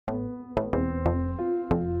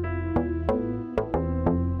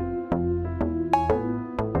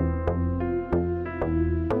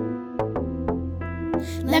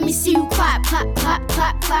Let me see you clap, clap, clap,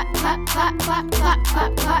 clap, clap, clap, clap, clap, clap,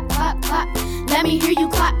 clap, clap, clap, clap. Let me hear you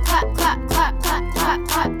clap, clap, clap, clap, clap, clap,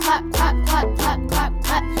 clap, clap, clap, clap, clap, clap,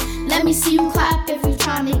 clap. Let me see you clap if you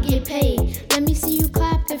trying to get paid. Let me see you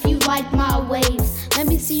clap if you like my waves. Let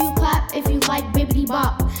me see you clap if you like bibbidi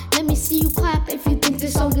bop. Let me see you clap if you think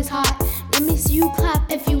this song is hot. Let me see you clap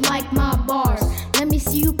if you like my bars. Let me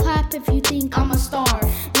see you clap if you think I'm a star.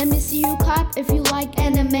 Let me see you clap if you like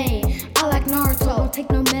anime. I like Naruto, don't take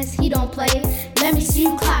no mess, he don't play. Let me see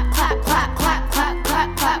you clap, clap, clap, clap, clap,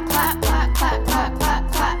 clap, clap, clap, clap, clap, clap,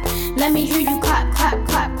 clap, clap. Let me hear you clap, clap,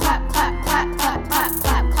 clap, clap, clap, clap, clap, clap,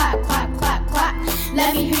 clap, clap, clap, clap, clap.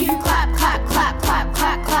 Let me hear you clap, clap, clap, clap,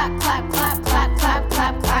 clap, clap, clap, clap, clap, clap,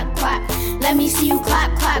 clap, clap, clap. Let me see you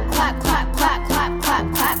clap, clap, clap, clap, clap, clap,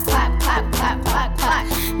 clap, clap, clap, clap, clap, clap, clap.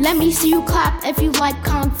 Let me see you clap if you like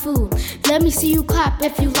kung fu. Let me see you clap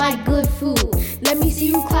if you like good food. Let me see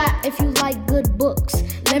you clap if you like good books.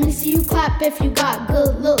 Let me see you clap if you got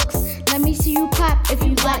good looks. Let me see you clap if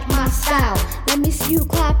you like my style. Let me see you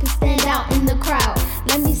clap and stand out in the crowd.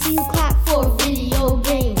 Let me see you clap for video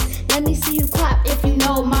games. Let me see you clap if you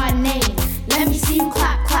know my name. Let me see you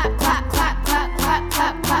clap, clap, clap, clap, clap, clap,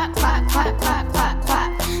 clap, clap, clap, clap, clap, clap,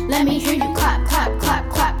 clap. Let me hear you clap, clap, clap,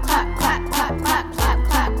 clap, clap, clap, clap, clap, clap,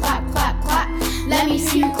 clap, clap, clap, clap. Let me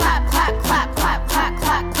see you clap, clap, clap, clap, clap,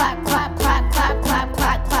 clap, clap, clap, clap, clap, clap,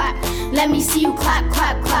 clap, clap. Let me see you clap,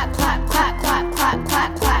 clap, clap, clap, clap, clap, clap,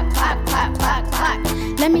 clap, clap, clap, clap, clap,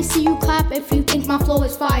 clap. Let me see you clap if you think my flow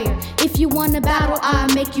is fire. If you wanna battle,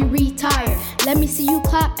 I'll make you retire. Let me see you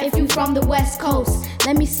clap if you from the West Coast.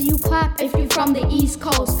 Let me see you clap if you from the East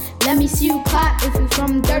Coast. Let me see you clap if you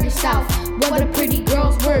from dirty South. Where the pretty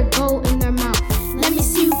girls wear gold in their mouth. Let me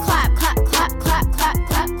see you clap, clap, clap, clap, clap,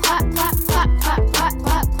 clap, clap, clap, clap, clap, clap,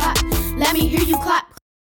 clap, clap. Let me hear you clap.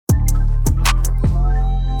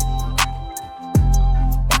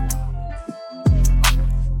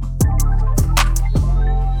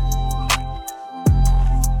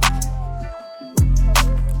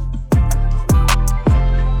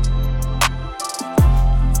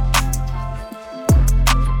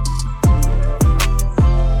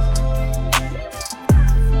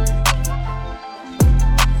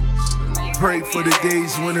 Pray for the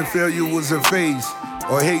days when the failure was a phase,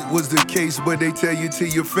 or hate was the case, but they tell you to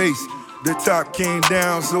your face. The top came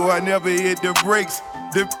down, so I never hit the brakes.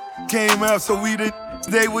 The came out, so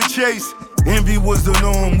they would chase. Envy was the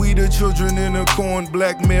norm, we the children in the corn.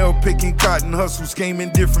 Blackmail, picking cotton, hustles came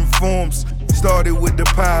in different forms. Started with the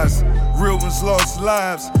pies, real ones lost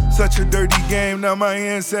lives. Such a dirty game, now my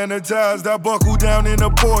hands sanitized. I buckle down in a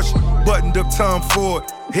Porsche, buttoned up Tom Ford.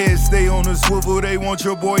 Head stay on the swivel, they want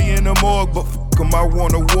your boy in the morgue. But fuck 'em, I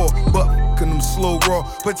wanna walk, but fucking them slow raw.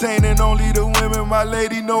 Pertaining only to women, my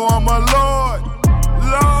lady know I'm a lord.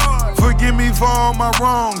 Lord, forgive me for all my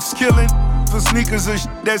wrongs. Killing for sneakers and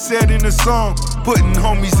shit that said in the song. Putting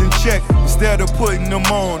homies in check instead of putting them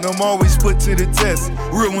on. I'm always put to the test,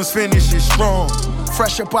 real ones finish it strong.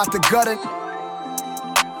 Fresh up out the gutter,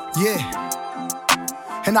 yeah.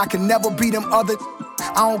 And I can never be them other.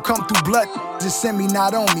 I don't come through blood, just send me,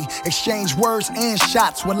 not on me. Exchange words and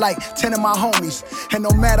shots with like 10 of my homies. And no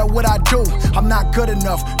matter what I do, I'm not good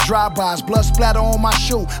enough. Drive-bys, blood splatter on my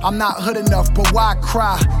shoe. I'm not hood enough, but why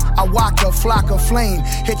cry? I walk a flock of flame,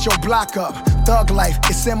 hit your block up. Thug life,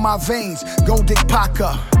 it's in my veins. Go dig Pac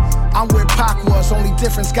up. I'm where Pac was, only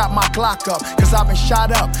difference got my Glock up. Cause I've been shot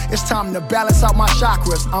up, it's time to balance out my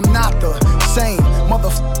chakras. I'm not the same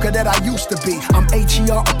motherfucker that I used to be. I'm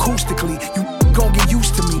HER acoustically, you gon' get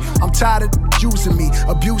used to me. I'm tired of using me,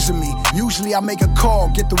 abusing me. Usually I make a call,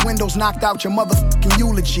 get the windows knocked out your motherfucking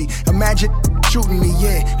eulogy. Imagine shooting me,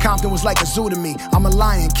 yeah. Compton was like a zoo to me. I'm a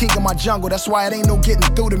lion, king of my jungle, that's why it ain't no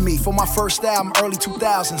getting through to me. For my first album, early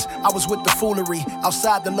 2000s, I was with the foolery.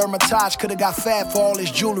 Outside the L'Hermitage, could've got fat for all his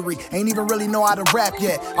jewelry. Ain't even really know how to rap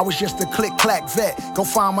yet, I was just a click-clack vet. Go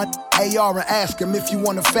find my AR and ask him if you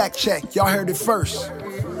want a fact check. Y'all heard it first.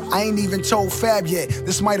 I ain't even told Fab yet,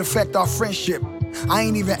 this might affect our friendship. I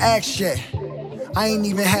ain't even asked yet. I ain't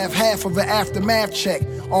even have half of an aftermath check.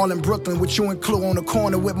 All in Brooklyn with you and Clue on the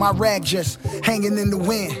corner with my rag just hanging in the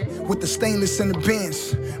wind. With the stainless in the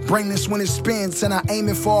bins. Brainless when it spins, and I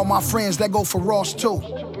aiming for all my friends that go for Ross too.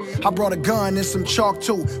 I brought a gun and some chalk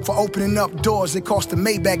too. For opening up doors, it cost a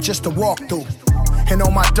Maybach just to walk through. And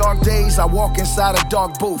on my dark days, I walk inside a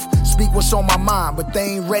dark booth. Speak what's on my mind, but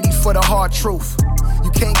they ain't ready for the hard truth.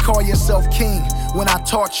 You can't call yourself king when I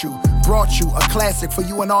taught you. Brought you a classic for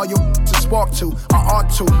you and all your to spark to. I ought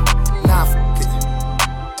to. Nah, f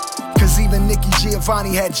it. Cause even Nicky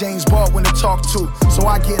Giovanni had James Baldwin to talk to. So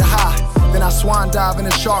I get high, Then I swan dive in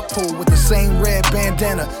a shark pool with the same red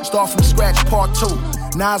bandana. Start from scratch, part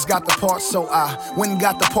 2. Nas got the part, so I went and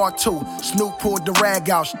got the part 2. Snoop pulled the rag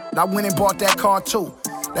out, I went and bought that car too.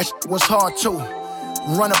 That was hard too.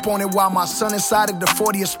 Run up on it while my son inside of the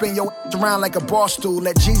 40 and spin your around like a bar stool.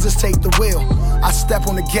 Let Jesus take the wheel. I step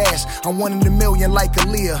on the gas, I'm 1 in a million like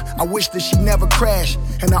Aaliyah. I wish that she never crashed,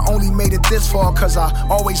 and I only made it this far cause I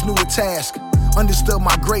always knew the task. Understood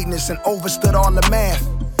my greatness and overstood all the math.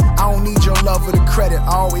 I don't need your love or the credit,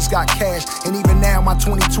 I always got cash. And even now my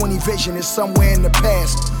 2020 vision is somewhere in the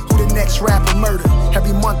past. Who the next rapper murdered?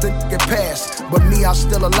 Every month it get passed. But me, I'm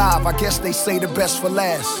still alive, I guess they say the best for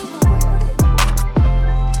last.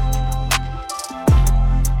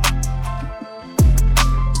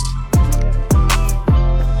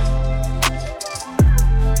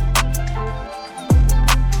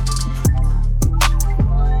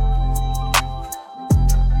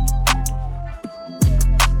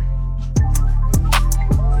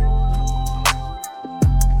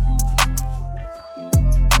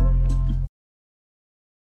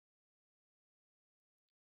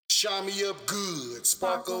 Shine me up good,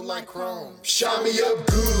 sparkle like chrome. Shine me up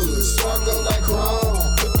good, sparkle like chrome.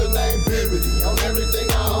 Put the name Bibbidi on everything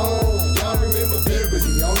I own. Y'all remember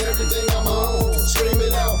Bibbidi on everything I'm on. Scream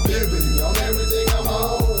it out, Bibbidi on everything I'm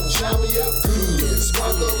on. Shine me up good,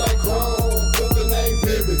 sparkle like chrome. Put the name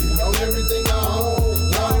Bibbidi on everything I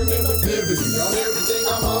own. Y'all remember Bibbidi on everything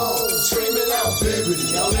I'm on. Scream it out,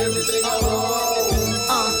 Bibbidi on everything I'm on.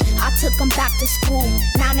 I took them back to school,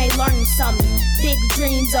 now they learning something. Big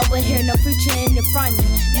dreams over here, no future in the front.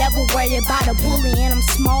 Never worry about a bully and I'm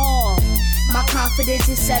small. My confidence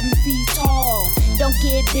is 7 feet tall. Don't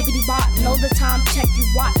get bibbity bop, know the time, check your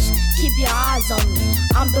watch. Keep your eyes on me,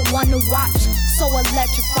 I'm the one to watch. So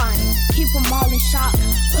electrifying, keep them all in shock.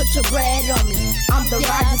 Put your bread on me, I'm the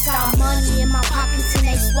rising star. Money in my pockets and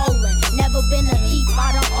they swollen. Never been a thief,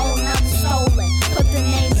 I don't own nothing stolen. Put the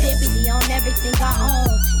name Bibbidi on everything I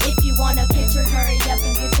own. If you want a picture, hurry up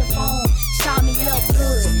and get your phone. Shine me up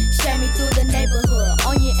good, share me through the neighborhood.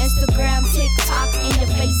 On your Instagram, TikTok, and your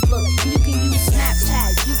Facebook. You can use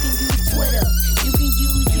Snapchat, you can use Twitter. You can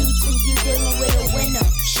use YouTube, you dealing with a winner.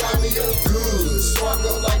 Shine me up good,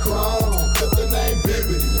 sparkle like chrome. Put the name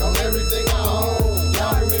Bibbidi on everything I own.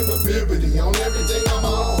 Y'all remember Bibbidi on everything I'm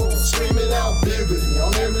on. Scream it out, Bibbidi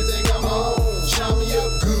on everything I'm on. Shine me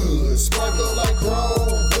up good, sparkle like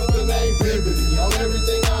chrome. Put the name Bibbidi on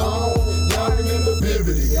everything I own. Y'all remember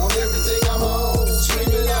Bibbidi on everything I'm on. Scream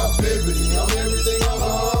it out, Bibbidi on everything I'm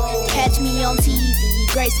on. Catch me on TV,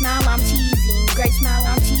 great smile I'm teasing, great smile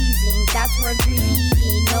I'm teasing. That's where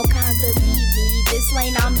greedy, no kind believe me. This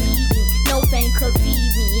lane I'm leading, no fame could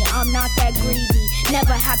feed me. I'm not that greedy,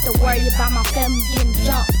 never have to worry about my family getting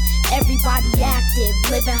jumped. Everybody active,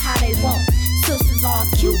 living how they want. Sisters all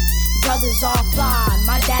cute, brothers all fly.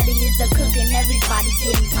 My daddy is the cook and everybody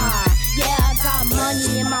getting tired. Yeah, I got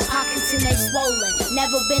money in my pockets and they swollen.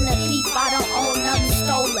 Never been a thief, I don't own nothing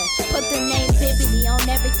stolen. Put the name Bibbidi on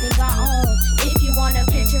everything I own. If you want a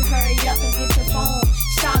picture, hurry up and get your phone.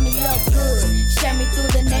 Shine me up good, share me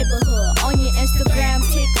through the neighborhood. On your Instagram,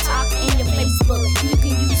 TikTok, and your Facebook. You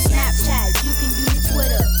can use Snapchat, you can use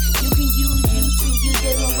Twitter. You can use YouTube, you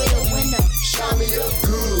dealing with a winner. Shine me up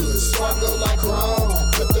good, sparkle like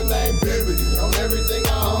chrome. Put the name Bibbidi on everything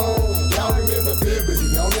I own. Y'all remember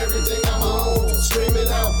Bibbidi on everything I'm on. Scream it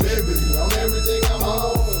out, Bibbidi on everything I'm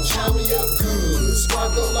on. Shine me up good,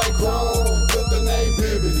 sparkle like chrome. Put the name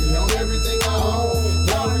Bibbidi on everything I own.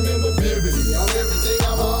 Y'all remember Bibbidi on everything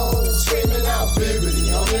I'm on. Scream it out,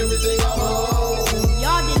 Bibbidi on everything I'm on.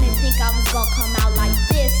 Y'all didn't think I was gonna come out like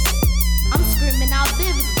this. I'm screaming out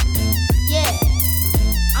Bibbidi. Yeah,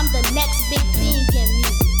 I'm the next big thing in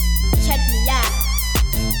music. Check me out.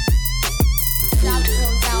 Shout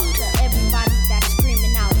goes out to everybody that's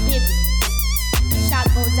screaming out Bibbidi. Shout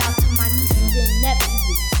goes out to my nieces and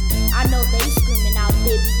nephews. I know they screaming out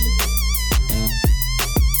Bibbidi.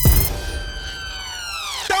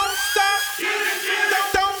 Don't stop.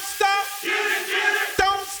 Don't stop.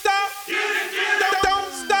 Don't stop.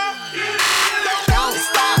 Don't stop. Don't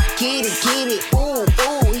stop, get it, ooh,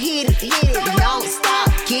 ooh, hit it, don't stop,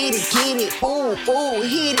 get it, ooh, ooh,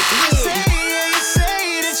 hit it.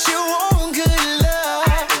 Say that you want good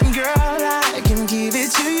love, girl, I can give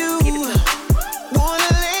it to you. Wanna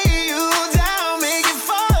lay you down, make you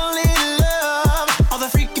fall in love. All the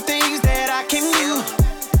freaky things that I can do,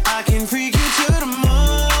 I can freak you to the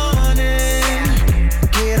morning.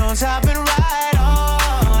 Get on top and ride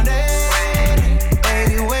on it.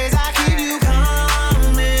 Any ways I keep you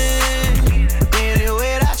coming, any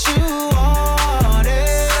way that you want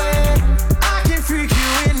it. I can freak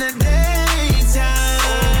you in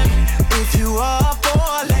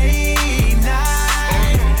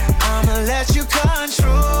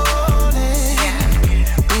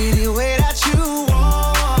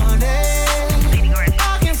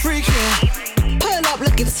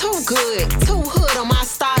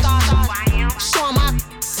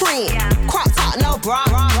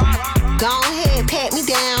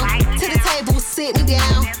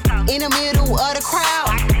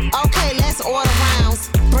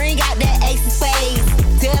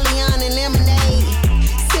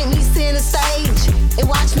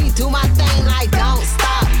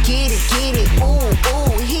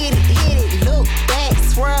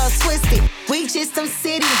just some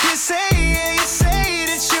city. You say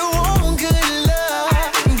that you want good love.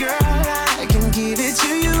 Girl, I can give it to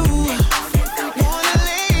you. Wanna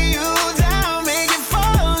lay you down, make you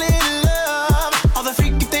fall in love. All the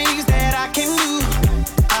freaky things that I can do.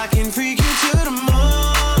 I can freak you to the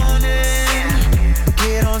morning.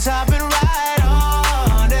 Get on top and ride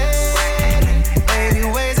on it. Baby,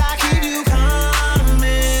 ways I keep you coming.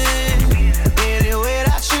 Any way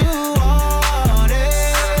that you want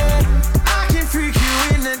it. I can freak you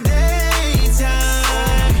in the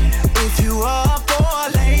daytime. If you up for a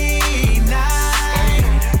late night,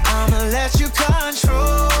 I'ma let you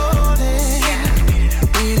control it.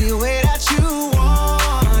 Any way that you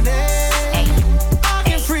want it. I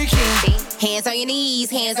can freak you. Hands on your knees,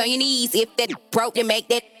 hands on your knees. If that broke, then make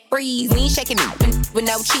that freeze. We ain't shaking it with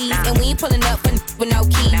no cheese, and we ain't pulling up with no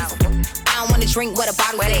keys. I don't wanna drink what a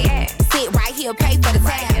bottle's at. Sit right here, pay for the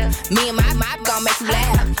tab. Me and my mop gon' make you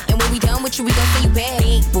laugh. And when we done with you, we gon' see you back.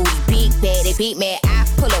 Big booty, big bad, they big mad. I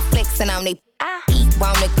pull up flexing on they eat.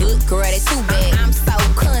 Want a good girl, they too bad. I'm so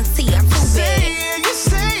cunty, I'm too bad. You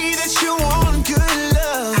say that you want good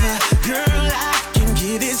love. Girl, I can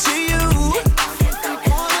give it to you.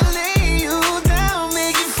 Wanna lay you down,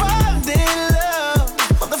 make you fall in love.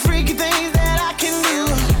 All the freaky things that I can do.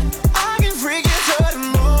 I can freak you till the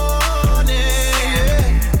morning.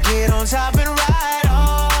 Get on top and ride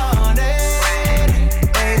on it.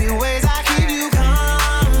 Any ways I keep you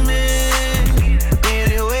coming.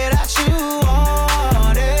 Any way that you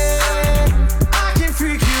want it. I can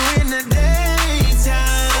freak you in the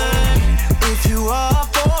daytime. If you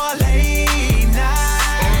up for a late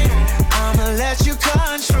night, I'ma let you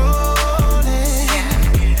control it.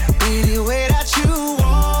 Any way that you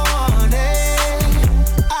want it.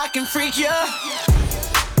 I can freak you.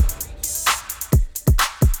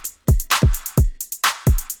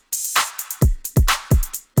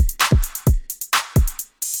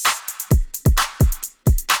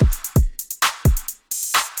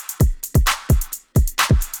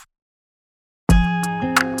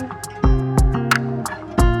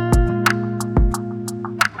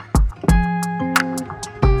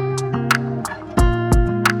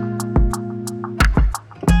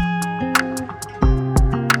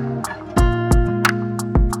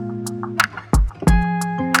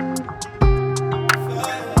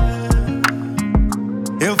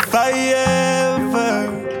 If I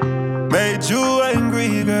ever made you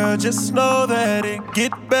angry, girl, just know that it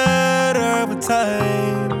get better with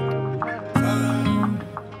time.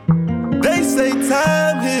 They say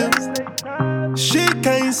time heals. She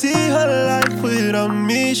can't see her life without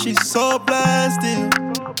me. She's so blind still.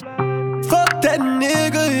 Fuck that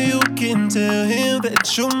nigga, you can tell him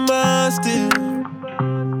that you're mine still.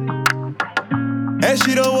 And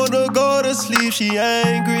she don't wanna go to sleep, she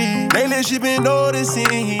angry. Lately she been noticing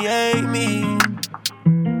he ain't me.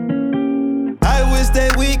 I wish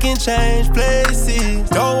that we can change places.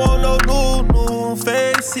 Don't want no new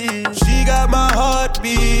faces. She got my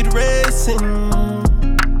heartbeat racing.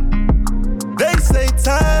 They say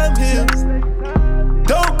time heals.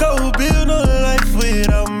 Don't go build no life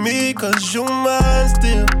without me, cause you mine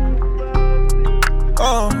still.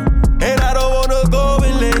 And I don't wanna go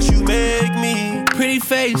unless you make me. Pretty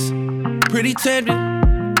face, pretty tempting,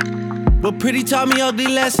 but pretty taught me ugly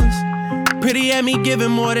lessons. Pretty had me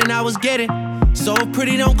giving more than I was getting. So if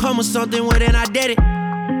pretty don't come with something, well then I did it.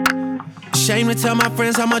 Shame to tell my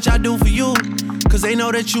friends how much I do for you, cause they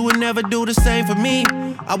know that you would never do the same for me.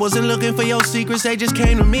 I wasn't looking for your secrets, they just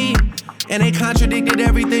came to me. And they contradicted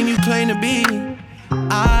everything you claim to be.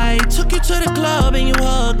 I took you to the club and you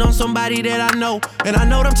hugged on somebody that I know. And I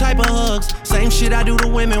know them type of hugs. Same shit I do to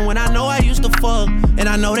women when I know I used to fuck. And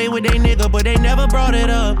I know they with they nigga, but they never brought it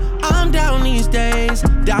up. I'm down these days,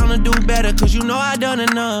 down to do better, cause you know I done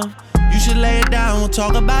enough. You should lay it down, we'll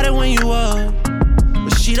talk about it when you up.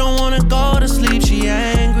 But she don't wanna go to sleep, she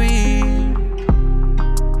angry.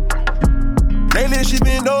 Lately she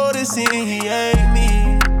been noticing he ain't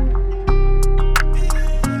me.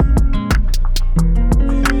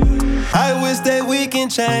 I wish that we can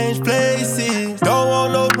change places. Don't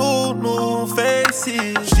want no new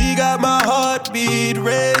faces. She got my heartbeat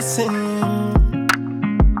racing.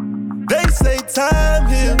 They say time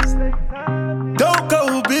heals. Don't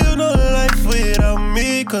go build no life without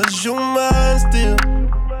me, cause you mine still.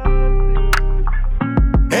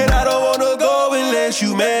 And I don't wanna go unless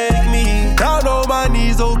you make me. Down on my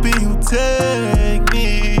knees, hoping you take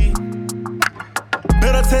me.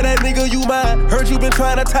 Better tell that nigga you mine. Heard you been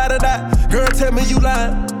trying to tie the knot. Girl, tell me you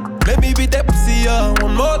lying. Let me beat that pussy up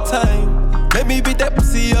one more time. Let me beat that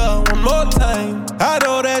pussy up one more time. I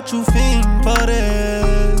know that you fiend for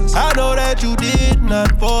this. I know that you did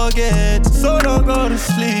not forget, so don't go to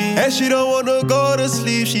sleep. And she don't wanna go to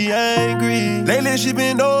sleep, she angry. Lately she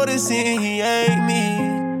been noticing he ain't me.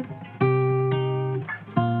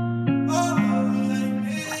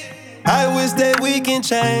 I wish that we can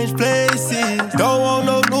change places. Don't want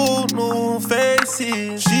no new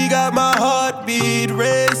faces. She got my heartbeat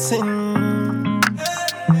racing.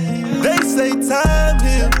 They say time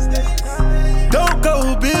heals. Don't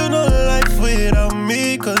go build no life without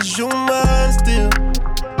me, cause you mine still.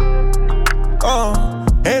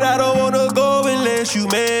 And I don't wanna go unless you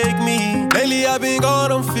make me. Lately I've been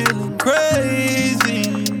gone, I'm feeling crazy.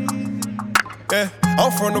 Yeah,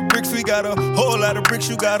 I'm from the bricks, we got a whole lot of bricks,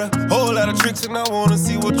 you got a whole lot of tricks, and I wanna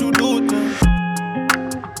see what you do with them.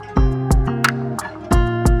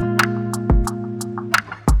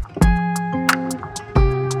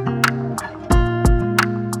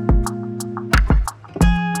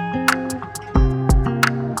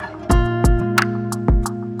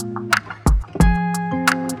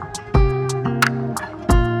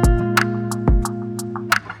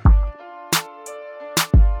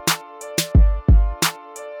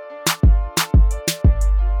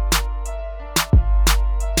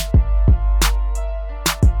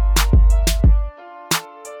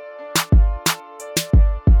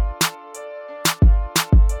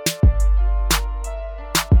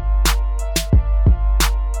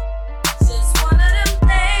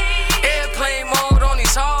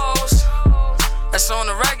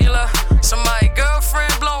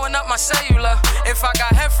 If I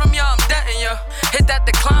got head from ya, I'm denting ya. Hit that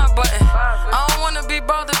decline button. I don't wanna be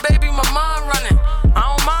bothered, baby, my mind running. I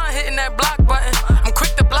don't mind hitting that block button. I'm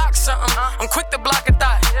quick to block something, I'm quick to block a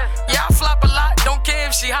thought. Yeah, I flop a lot, don't care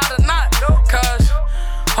if she hot or not. Cause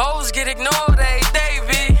hoes get ignored every day,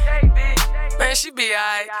 B. Man, she be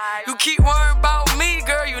alright. You keep worrying about me,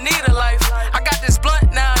 girl, you need a life. I got this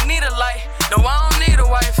blunt, now I need a light. No, I don't need a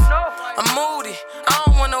wife. I'm moody, I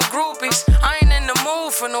don't want no groupies. I ain't in the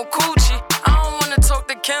mood for no coochie. I don't wanna talk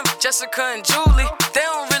to Kim, Jessica, and Julie. They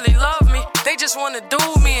don't really love me, they just wanna do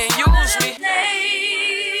me and use me.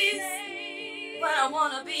 Days, but I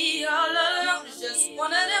wanna be all alone. It's just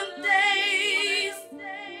one of them days,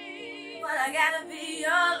 but I gotta be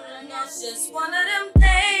all alone. It's just one of them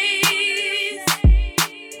days,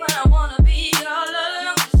 but I wanna be all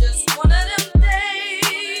alone. It's just one of them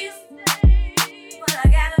days, but I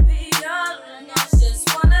gotta be all alone. It's just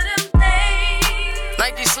one of them days.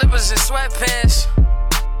 Nike slippers and sweatpants,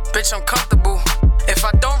 bitch, I'm comfortable. If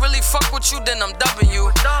I don't really fuck with you, then I'm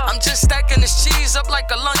W. I'm just stacking this cheese up like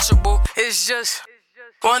a Lunchable. It's just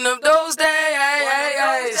one of those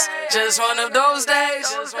days, just one of those days.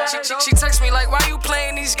 She texts me like, why you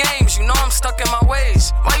playing these games? You know I'm stuck in my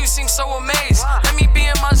ways. Why you seem so amazed? Let me be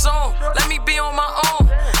in my zone, let me be on my own.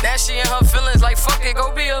 Now she in her feelings like, fuck it,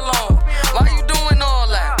 go be alone. Why you doing all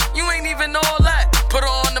that? You ain't even all that. Put her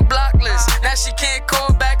on the block list, now she can't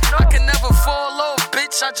call back. I can never fall off,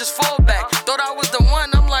 bitch, I just fall back. Thought I was the one,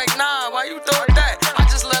 I'm like, nah, why you thought that? I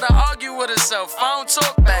just let her argue with herself, I don't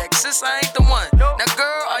talk back, sis, I ain't the one. Now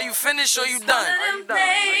girl, are you finished or you done? One of them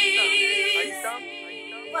days,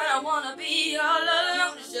 but I wanna be all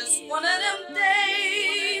alone. It's just one of them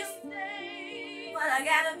days, but I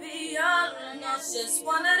gotta be all alone. It's just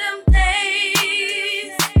one of them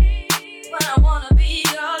days, but I wanna be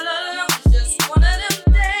all alone. It's just one of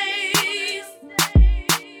them days,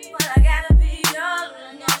 but I gotta be all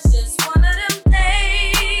alone. It's just one of them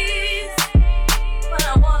days, but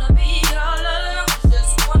I wanna be all alone. It's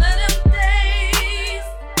just one of them days,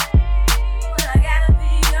 but I gotta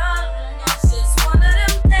be all alone. It's just one of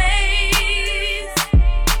them days,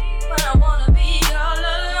 but I wanna be all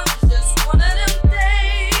alone. It's just one of them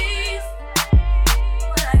days,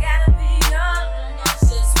 but I gotta be all alone. It's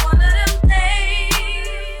just one of them days.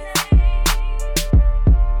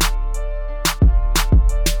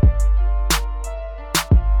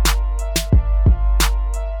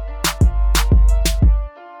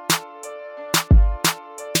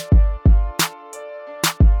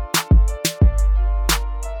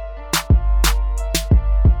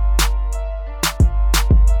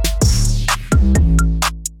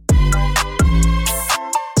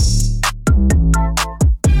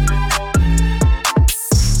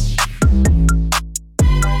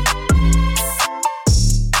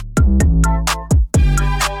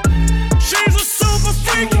 She's a super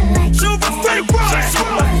freak, super freak, boy.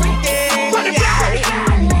 Run it back.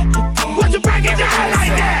 Why'd you break it down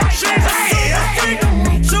like that? She's a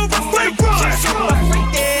super freak, boy.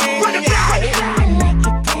 Run it back.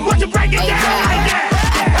 Why'd you break it down like that?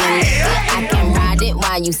 I can ride it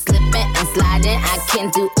while you slipping and sliding. I can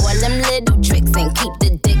do all them little tricks and keep the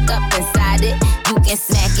dick up inside it. You can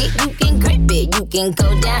smack it, can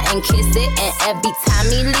go down and kiss it. And every time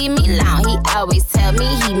he leave me alone, he always tell me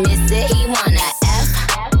he miss it. He wanna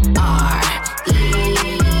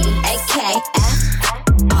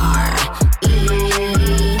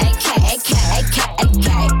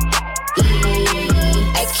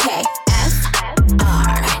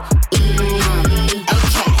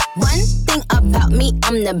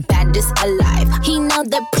I'm the baddest alive. He know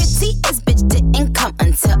the prettiest bitch didn't come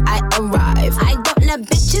until I arrive. I don't let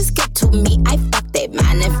bitches get to me. I fuck they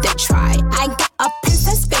man if they try. I got a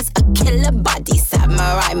princess face, a killer body,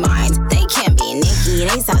 samurai mind. They can't be Nicki,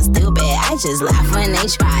 they so stupid. I just laugh when they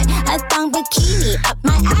try. A thong bikini up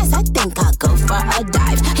my ass, I think I'll go for a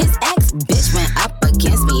dive. His ex bitch went up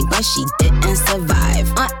against me, but she didn't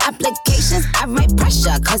survive. On applications, I write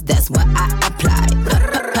pressure, cause that's what I apply.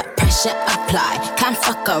 Pressure apply, can't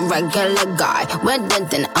fuck a regular guy. Wetter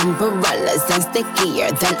than umbrellas and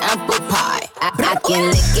stickier than apple pie. I can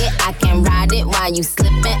lick it, I can ride it while you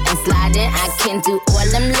slipping and sliding. I can do all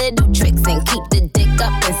them little tricks and keep the dick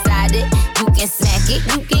up inside it. You can smack it,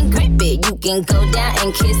 you can grip it, you can go down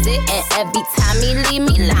and kiss it. And every time he leave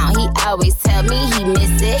me alone, he always tell me he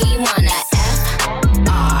miss it. He wanna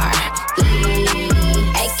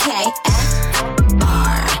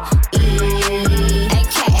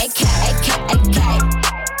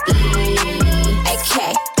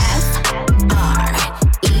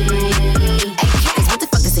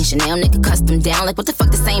Chanel nigga custom down. Like what the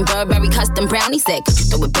fuck, the same Burberry custom brown. He said, could you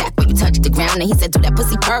throw it back when you touch the ground? And he said, do that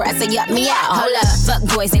pussy purr. I said, yup, me out. Hold up, fuck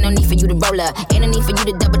boys, ain't no need for you to roll up. Ain't no need for you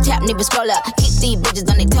to double tap, never scroll up. Keep these bitches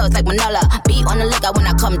on their toes like Manola. Be on the lookout when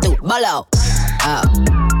I come through, bolo. Oh,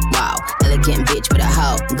 wow, elegant bitch with a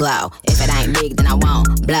hoe glow. If it ain't big, then I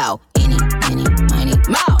won't blow. Any, money,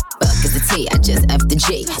 more. Fuck is the T, I just F the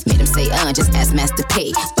G. Made him say, just ask Master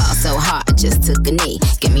P. Ball so hard, I just took a knee.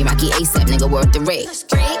 Give me Rocky ASAP, nigga, worth the rate.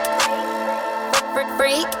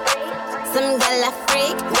 Freak, some gala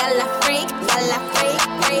freak.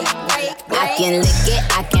 I can lick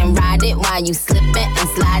it, I can ride it while you slipping and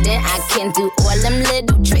sliding. I can do all them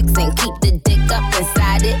little tricks and keep the dick up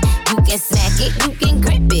inside it. You can smack it, you can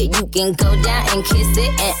grip it, you can go down and kiss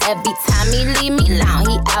it. And every time he leave me alone,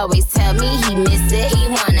 he always tell me he miss it. He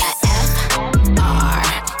wanna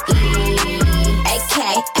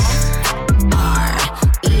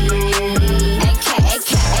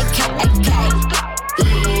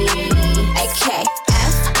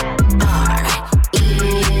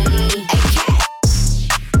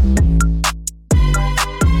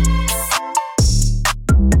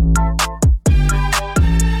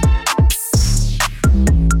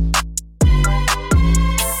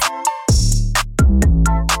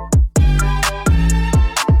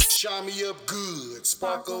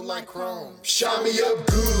Sparkle like chrome. Shine me up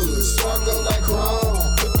good, sparkle like chrome.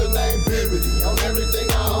 Put the name Bibbidi on everything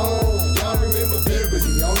I own. Y'all remember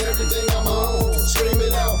Bibbidi on everything I'm on. Scream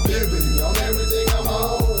it out, Bibbidi on everything I'm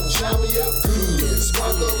on. Shine me up good,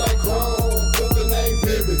 sparkle like chrome. Put the name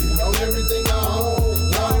Bibbidi on everything I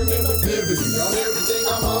own. Y'all remember Bibbidi on everything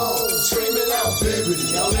I'm on. Scream it out,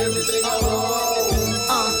 Bibbidi on everything I'm on.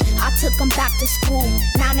 I took them back to school,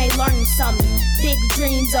 now they learning something. Big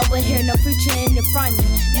dreams over here, no future in the front.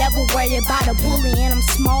 Never worry about a bully and I'm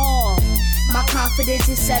small. My confidence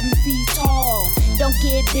is 7 feet tall. Don't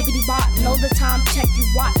get bibbity bop, know the time, check your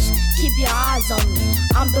watch. Keep your eyes on me,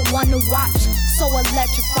 I'm the one to watch. So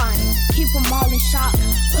electrifying, keep them all in shock.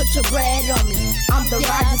 Put your bread on me, I'm the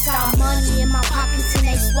rising star. Money in my pockets and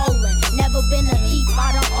they swollen. Never been a thief,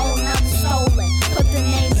 I don't own nothing stolen. Put the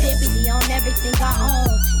name Bibbidi on everything I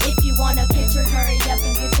own. If you want a picture, hurry up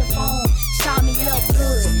and get your phone. Shine me up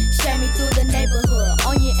good, share me through the neighborhood.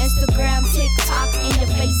 On your Instagram, TikTok, and your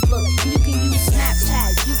Facebook. You can use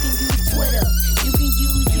Snapchat, you can use Twitter. You can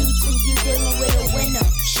use YouTube, you dealing with a winner.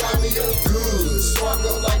 Shine me up good,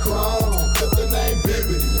 sparkle like chrome. Put the name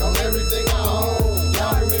Bibbidi on everything I own.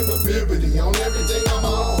 Y'all remember Bibbidi on everything I'm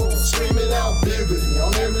on. Scream it out, Bibbidi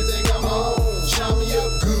on everything I'm on. Shine me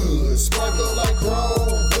up good, sparkle like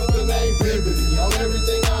chrome. Put the name Bibbidi on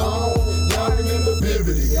everything I own. Y'all remember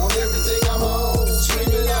Bibbidi on everything I'm on. Scream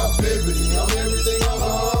it out, Bibbidi on everything I'm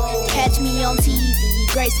on. Catch me on TV,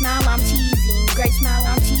 great smile I'm teasing, great smile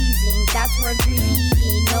I'm teasing. That's where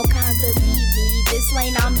greedy, no kind believe me. This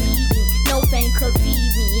lane I'm leading, no fame could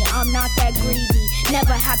feed me. I'm not that greedy,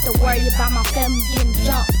 never have to worry about my family getting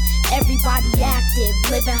jumped. Everybody active,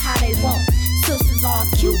 living how they want. Sisters all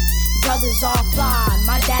cute, brothers all fly.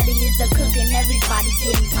 My daddy is the cook and everybody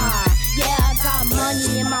getting pie. Yeah, I got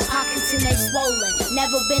money in my pockets pockets and they swollen.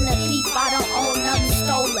 Never been a thief, I don't own nothing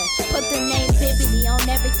stolen. Put the name Bibbidi on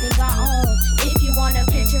everything I own. If you want a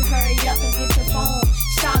picture, hurry up and get your phone.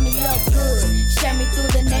 Shine me up good, share me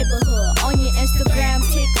through the neighborhood. On your Instagram,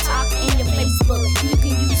 TikTok, and your Facebook. You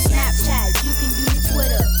can use Snapchat, you can use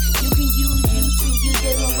Twitter, you can use YouTube, you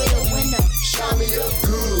dealing with a winner. Shine me up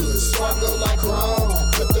good, sparkle like chrome.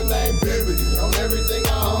 Put the name Bibbidi on everything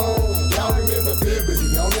I own. Y'all remember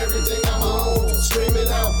Bibbidi on everything I'm on. Scream it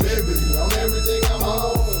out, Bibbidi on everything I'm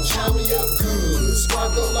on. Shine me up good,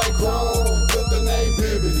 sparkle like chrome. Put the name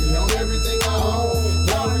Bibbidi on everything I own.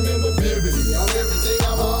 Y'all remember Bibbidi on everything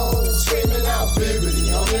I'm on. Scream it out,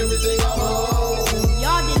 Bibbidi on everything I'm on.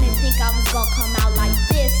 Y'all didn't think I was gonna come out like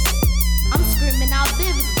this. I'm screaming out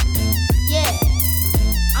Bibbidi. Yeah,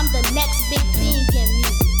 I'm the next big thing in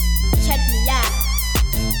music. Check me out.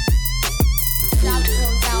 Shout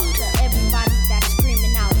goes out to everybody that's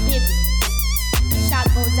screaming out Bibbidi. Shout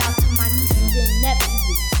goes out to my nieces and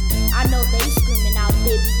nephews. I know they screaming out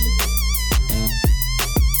Bibbidi.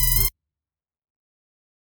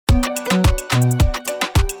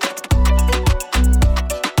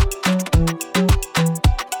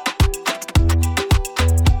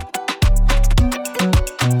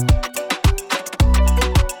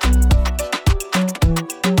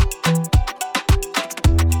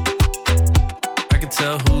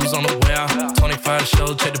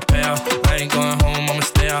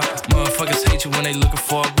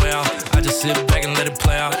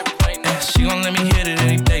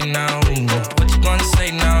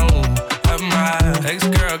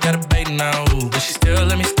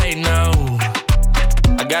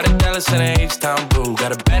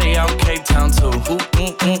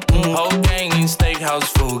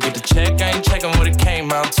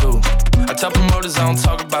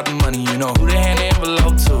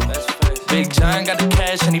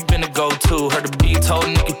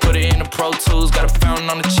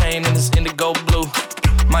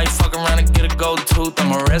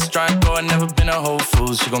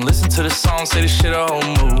 Say this shit a whole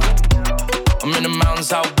move. I'm in the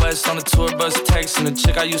mountains out west on the tour bus texting the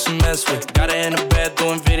chick I used to mess with. Got her in the bed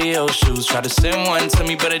doing video shoots. Tried to send one to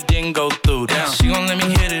me but it didn't go through. Damn, she gon' let me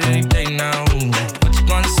hit it any day now. What you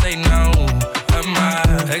gonna say now? My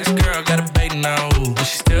ex-girl got a baby now, but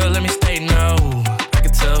she still let me stay now. I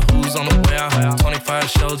can tell who's on the way out. 25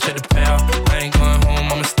 shows, check the payout. I ain't going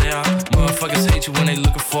home, I'ma stay out. Motherfuckers hate you when they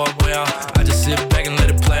looking for a way out. I just sit back and let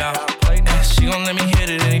it play out. She gon' let me hit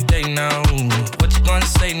it any day now. What you gonna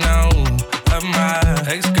say now? My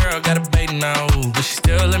ex-girl got a baby now, but she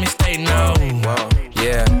still let me stay now.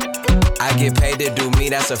 Yeah, I get paid to do me,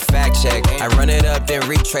 that's a fact check. I run it up, then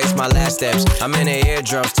retrace my last steps. I'm in the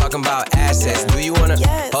eardrums, talking about assets. Do you wanna?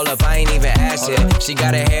 Hold up, I ain't even asked yet. She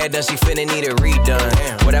got her hair done, she finna need it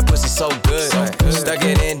redone. Well, that pussy so good. Stuck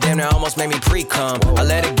it in, damn, that almost made me pre-cum. I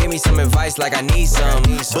let her give me some advice like I need some.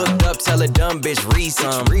 Booked up, tell a dumb bitch, read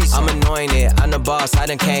some. I'm anointed, I'm the boss, I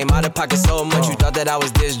done came out of pocket so much. You thought that I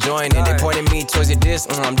was disjointed. They pointed me towards your disc,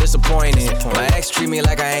 I'm disappointed. My ex treat me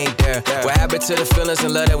like I ain't there. What happened to the feelings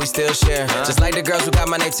and love that we still share? Just like the girls who got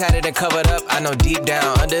my name tatted and covered up, I know deep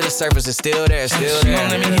down, under the surface, it's still there, still there. She gon'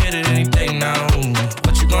 let me hit it any day now.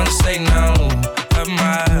 What you gonna say now?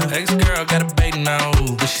 My ex-girl got a baby now,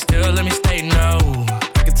 but she still let me stay now.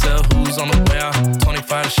 I can tell who's on the way out.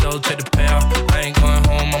 25 shows, check the payout. I ain't going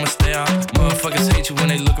home, I'ma stay out. Motherfuckers hate you when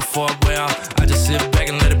they looking for a way out. I just sit back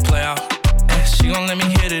and let it play out. She gon' let me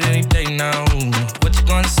hit it any day now. What you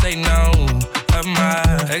gonna say now? My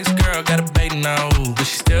ex-girl got a baby now, but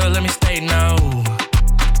she still let me stay now.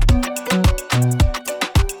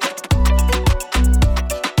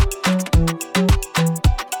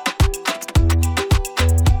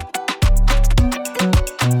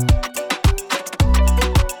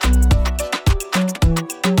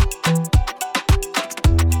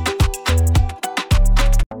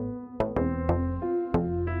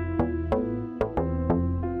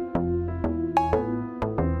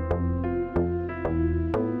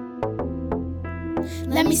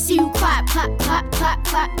 Let me see you clap, clap, clap, clap,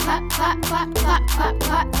 clap, clap, clap, clap, clap, clap,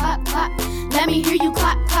 clap, clap, clap. Let me hear you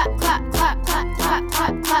clap, clap, clap, clap, clap, clap,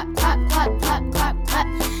 clap, clap, clap, clap, clap, clap, clap.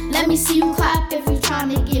 Let me see you clap if you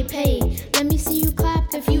tryna get paid. Let me see you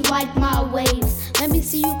clap if you like my waves. Let me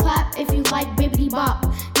see you clap if you like Bibbidi Bop.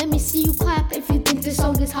 Let me see you clap if you think this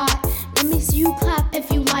song is hot. Let me see you clap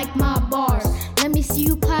if you like my bars. Let me see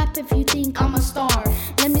you clap if you think I'm a star.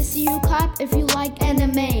 Let me see you clap if you like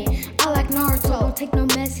anime. I like Naruto, don't take no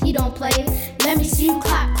mess, he don't play. Let me see you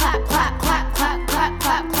clap, clap, clap, clap, clap, clap,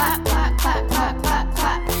 clap, clap, clap, clap, clap, clap,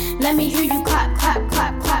 clap. Let me hear you clap, clap,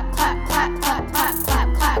 clap, clap, clap, clap, clap, clap,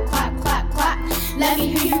 clap, clap, clap, clap, clap. Let me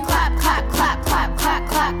hear you clap, clap, clap, clap, clap,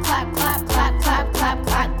 clap, clap, clap, clap, clap, clap, clap,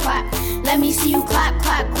 clap, clap. Let me see you clap,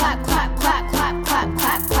 clap, clap, clap, clap, clap, clap,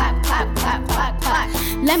 clap, clap, clap, clap, clap, clap.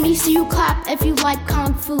 Let me see you clap if you like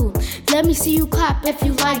kung fu. Let me see you clap if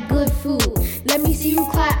you like good food. Let me see you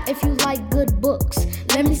clap if you like good books.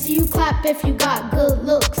 Let me see you clap if you got good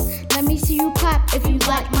looks. Let me see you clap if you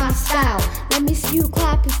like my style. Let me see you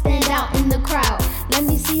clap and stand out in the crowd. Let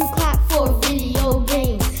me see you clap for video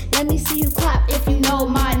games. Let me see you clap if you know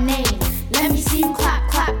my name. Let me see you clap,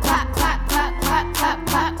 clap, clap, clap, clap, clap, clap,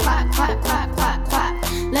 clap, clap, clap, clap, clap, clap.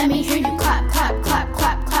 Let me hear you clap, clap, clap,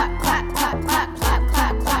 clap, clap, clap, clap, clap, clap,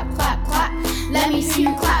 clap, clap, clap, clap. Let me see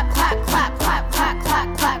you clap, clap, clap, clap, clap,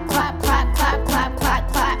 clap, clap, clap, clap, clap, clap,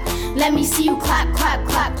 clap, clap. Let me see you clap, clap,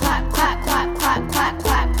 clap, clap, clap, clap, clap, clap,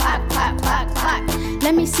 clap, clap, clap, clap, clap.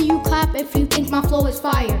 Let me see you clap if you think my flow is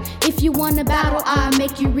fire. If you want a battle, I'll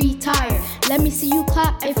make you retire. Let me see you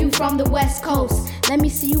clap if you from the West Coast. Let me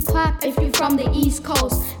see you clap if you from the East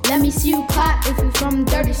Coast. Let me see you clap if you from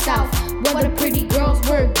dirty South. Where the pretty girls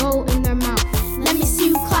wear gold in their mouth. Let me see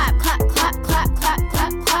you clap, clap, clap, clap, clap,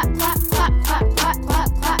 clap, clap, clap, clap, clap, clap,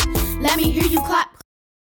 clap, clap. Let me hear you clap.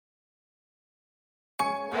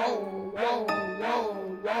 Whoa, whoa, whoa,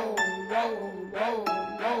 whoa, whoa, whoa,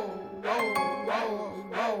 whoa, whoa, whoa,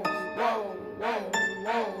 whoa,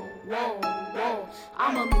 whoa, whoa, whoa.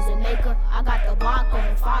 I'm a music maker, I got the block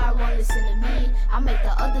on fire, won't listen to me. I make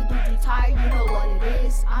the other dudes retire, you know what it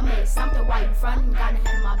is. I made something while you frontin', gotta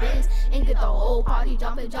handle my biz. And get the whole party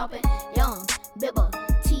jumpin', jumpin'. Young, Bibba,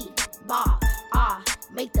 T, Bob, I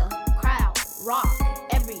make the crowd rock.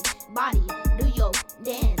 Everybody do your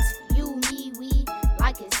dance. You, me, we,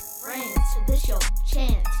 like it's friends. This your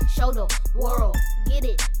chance, show the world. Get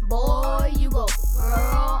it, boy, you go.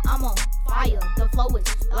 Girl, I'm on fire, the flow is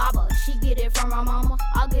lava. She get it from my mama,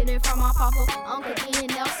 I'll get it from my papa. Uncle D and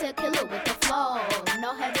Nelson, kill it with the flow.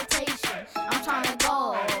 No hesitation, I'm tryna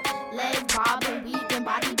go. Legs bobbing, weaving,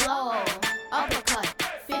 body blow. Uppercut,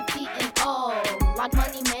 50 and oh. Like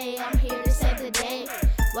money made, I'm here to save the day.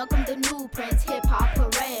 Welcome to New Prince Hip Hop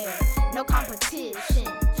Parade. No competition,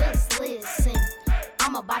 just listen.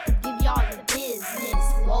 I'm about to give y'all the business.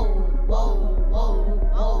 Whoa, whoa, whoa,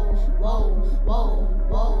 whoa, whoa, whoa,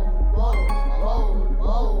 whoa, whoa, whoa,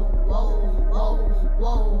 whoa, whoa,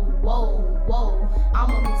 whoa, whoa, whoa. I'm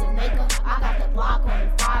a music maker, I got the block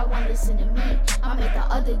on fire, won't listen to me. I make the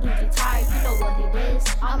other dudes retire, you know what it is.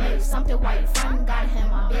 I made something while you frontin', gotta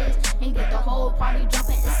handle my biz. And get the whole party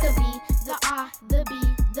jumpin', it's the B, the I, the B,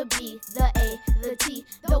 the B, the A, the T,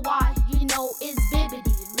 the Y, you know it's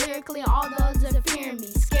bibbity. Lyrically, all the others are fearing me.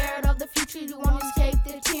 Scared of the future, you wanna escape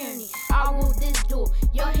the tyranny. I rule this duel,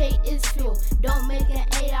 your hate is fuel. Don't make an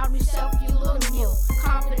A out of yourself, you little nil.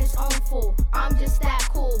 Confidence on full, I'm just that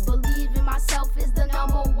cool. Believe in myself is the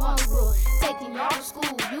 #1 rule. Taking y'all to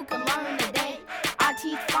school, you can learn today. I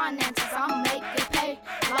teach finances, I'll make it pay.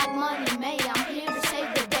 Like money made, I'm here to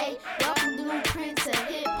save the day. Welcome to New Prince of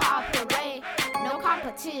Hip Hop Parade. No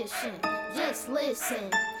competition, just listen.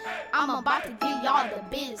 I'm about to give y'all the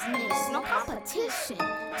business. No competition,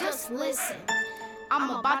 just listen. I'm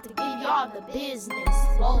about to give y'all the business.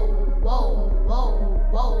 Whoa, whoa, whoa,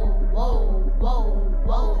 whoa, whoa, whoa,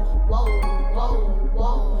 whoa, whoa, whoa,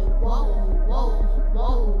 whoa, whoa,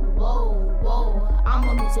 whoa, whoa, whoa. I'm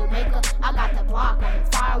a music maker, I got the block on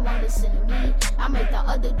fire, won't listen to me. I make the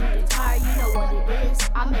other dude retire, you know what it is.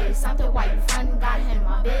 I made something while you frontin', gotta handle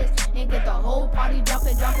my biz. And get the whole party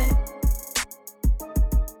jumpin', jumpin'.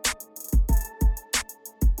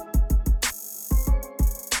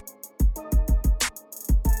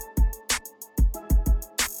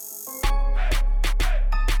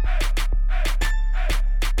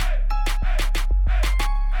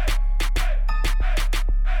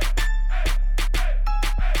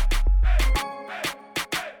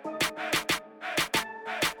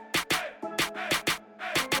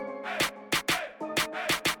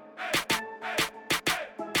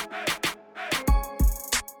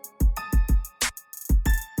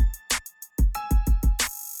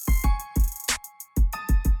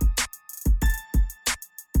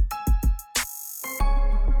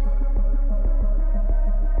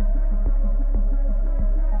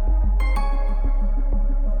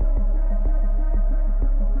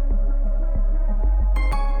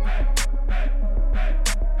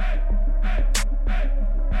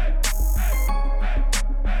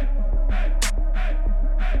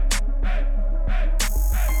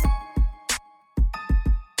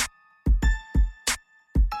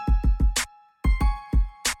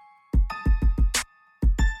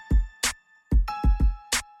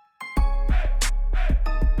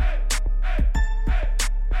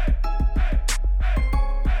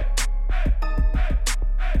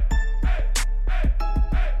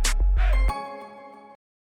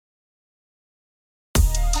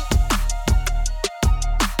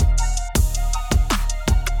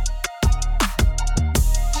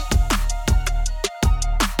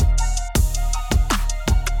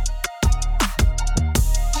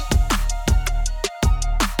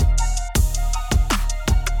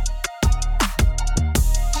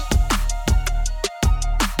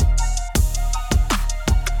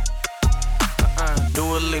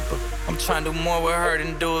 more with her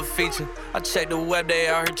than do a feature. I check the web, they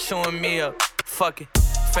out here chewing me up. Fuck it,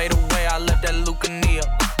 fade away, I left that Lucania.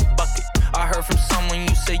 Bucket, I heard from someone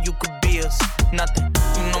you said you could be us. Nothing,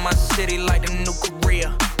 you know my city like the new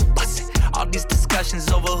Korea. Bust it, all these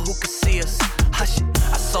discussions over who could see us. Hush it,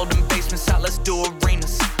 I sold them basements out, let's do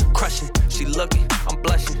arenas. Crushing, she looking, I'm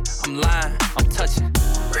blushing, I'm lying, I'm touching.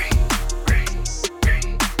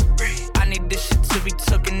 I need this shit to be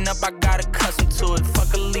tooken up, I got accustomed to it.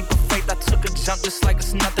 Fuck a leap of faith, I took a jump just like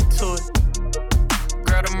it's nothing to it.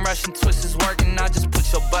 Girl, them Russian twists is working, I just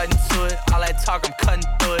put your button to it. All that talk, I'm cutting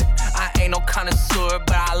through it. I ain't no connoisseur,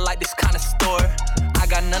 but I like this kind of store. I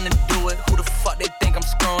got nothing to do with who the fuck they think I'm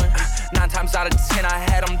screwing. 9 times out of 10 I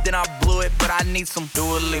had them, then I blew it, but I need some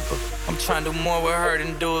Dua Lipa. I'm trying to do more with her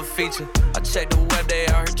than do a feature. I check the web, they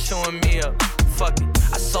out here chewing me up. Fuck it,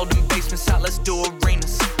 I sold them basements out, let's do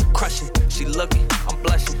arenas. Crushing, she looking, I'm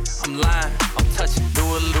blushing, I'm lying, I'm touching.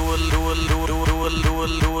 Dua Lipa,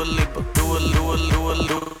 Dua Lipa, Dua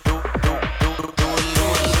Lipa.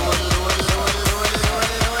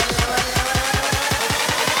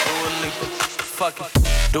 Fuck it,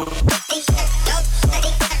 do it.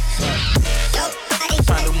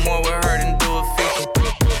 Tryna do more with her than do a feature.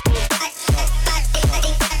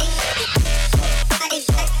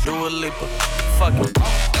 Dua Lipa, fuck it.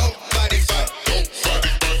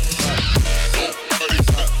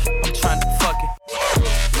 I'm tryna fuck it.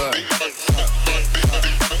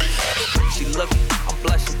 She looking, I'm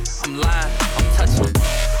blushing, I'm lying, I'm touching.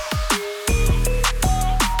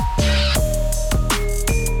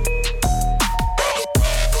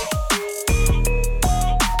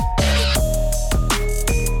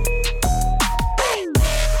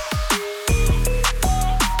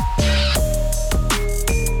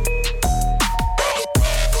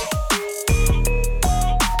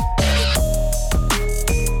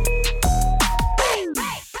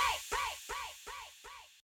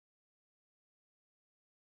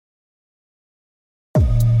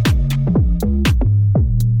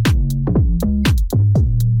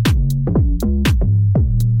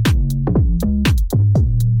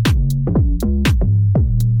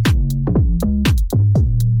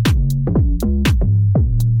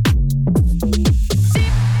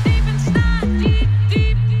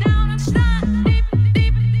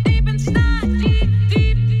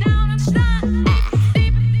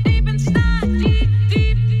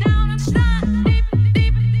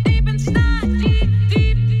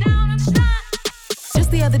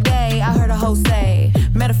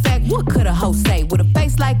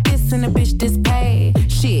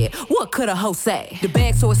 Could a hoe say? The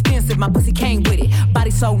bag so expensive, my pussy came with it.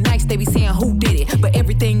 Body so nice, they be saying who did it. But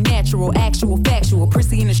everything natural, actual, factual.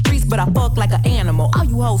 Prissy in the streets, but I fuck like an animal. All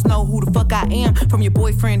you hoes know who the fuck I am. From your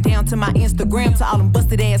boyfriend down to my Instagram, to all them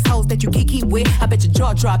busted ass hoes that you kiki with. I bet your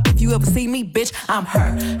jaw drop if you ever see me, bitch. I'm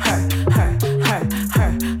her.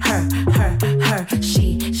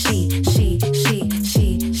 She.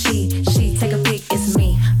 Take a pic, it's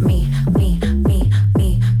me.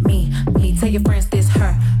 Tell your friends this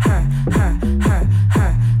her.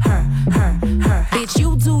 Bitch,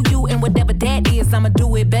 you do you, and whatever that is, I'ma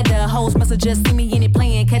do it better. Hoes must've just seen me in it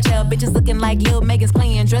playing catch up. Bitches looking like Lil Megan's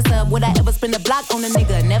playing dress up. Would I ever spin the block on a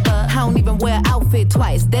nigga? Never. I don't even wear an outfit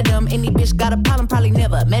twice. That dumb. Any bitch got a problem, probably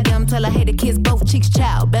never met them. Tell her, hey, the kids both cheeks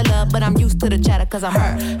child Bella, but I'm used to the chatter, cause I'm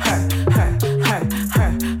her.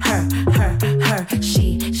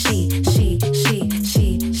 She.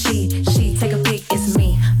 Take a pic, it's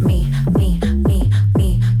me.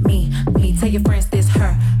 Tell your friends this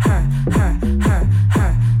her.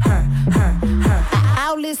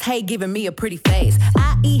 All this hate giving me a pretty face.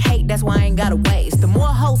 I eat hate, that's why I ain't gotta waste. The more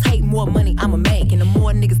hoes hate, more money I'ma make. And the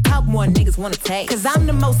more niggas talk, more niggas wanna take. Cause I'm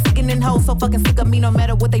the most sickening hoe, so fucking sick of me. No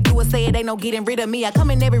matter what they do or say, it ain't no getting rid of me. I come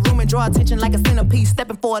in every room and draw attention like a centipede.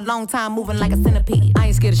 Stepping for a long time, moving like a centipede. I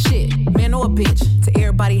ain't scared of shit, man or a bitch. To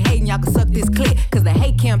everybody hating, y'all can suck this clip. Cause the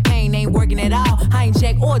hate campaign ain't working at all. I ain't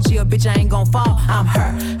Jack or Jill, bitch, I ain't gon' fall. I'm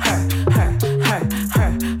her.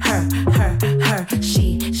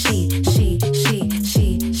 She.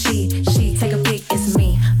 Take a pic, it's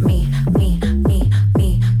me.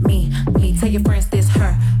 Tell your friends this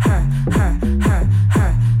her.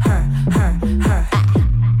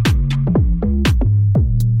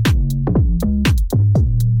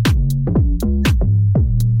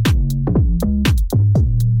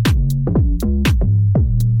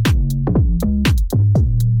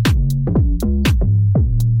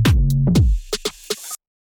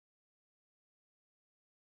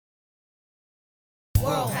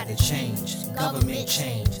 Change, government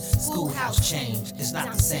change, schoolhouse change. It's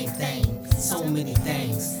not the same thing. So many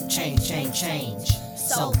things change.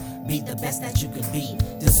 So be the best that you can be.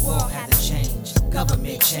 This world had to change,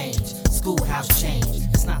 government change, schoolhouse change.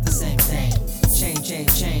 It's not the same thing. Change,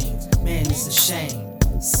 change, change. Man, it's a shame.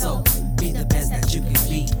 So, be the best that you can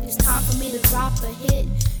be. It's time for me to drop a hit.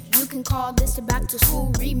 You can call this the back to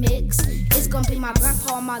school remix. It's gonna be my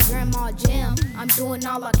grandpa and my grandma jam. I'm doing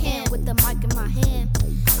all I can with the mic in my hand.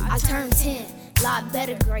 I turned 10, lot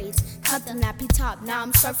better grades. Cut the nappy top, now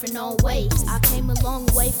I'm surfing on waves. I came a long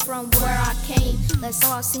way from where I came. Let's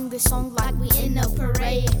all sing this song like we in a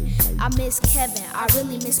parade. I miss Kevin, I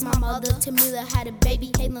really miss my mother. Tamila had a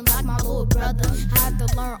baby, Caitlin like my little brother. I had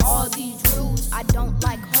to learn all these rules. I don't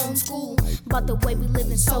like homeschool, but the way we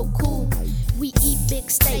living so cool. We eat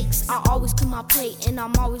big steaks, I always clean my plate, and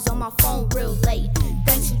I'm always on my phone real late.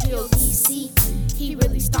 Thanks to GODC, he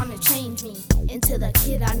really starting to change me into the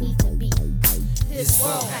kid I need to be. This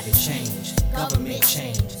world had to change, government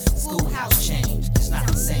change, schoolhouse change. It's not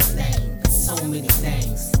the same thing, so many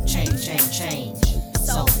things. Change, change, change.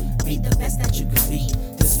 So, be the best that you can be.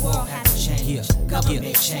 This world had to change,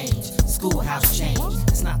 government change, schoolhouse change.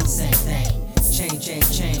 It's not the same thing. Change,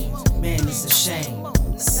 change, change. Man, it's a shame.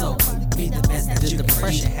 So, be the best that you can be. The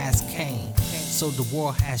pressure has came. So the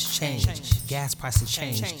world has changed. Gas prices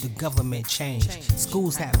changed. The government changed.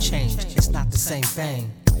 Schools have changed. It's not the same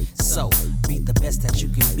thing. So be the best that you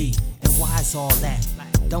can be. And why is all that?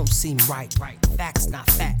 Don't seem right. Facts not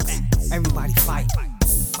facts. Everybody fight.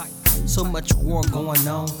 So much war going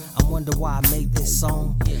on. I wonder why I made this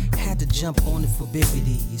song. Had to jump on it for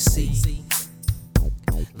biggity, you see.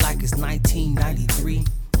 Like it's 1993.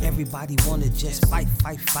 Everybody wanna just fight.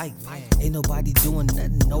 Ain't nobody doing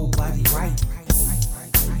nothing, nobody right.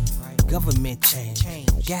 Government change,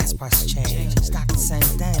 gas prices change. It's not the same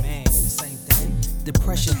thing. The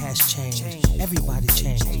pressure has changed. Everybody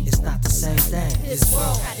changed. It's not the same thing. This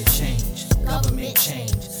world had to change. Government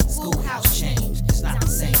change. Schoolhouse change. It's not the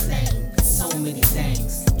same thing. So many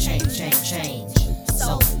things. Change, change, change.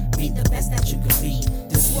 So be the best that you can be.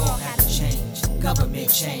 This world had to change.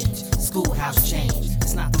 Government change. Schoolhouse change.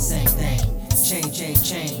 It's not the same thing. Change, change,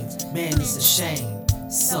 change. Man, it's a shame.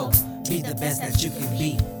 So be the best that you can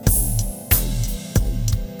be.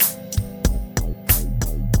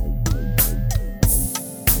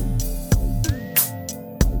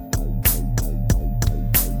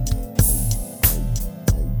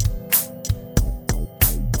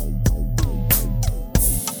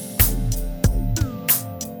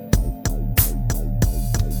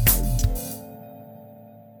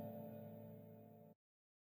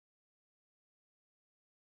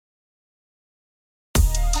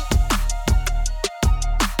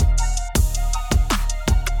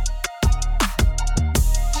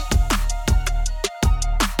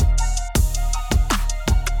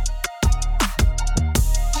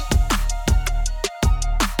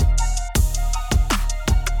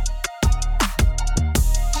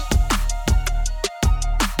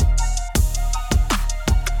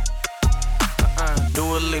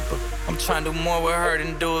 Tryna do more with her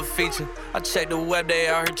than do a feature. I checked the web, they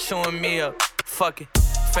out here chewing me up. Fuck it,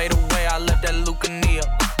 fade away, I left that Lucania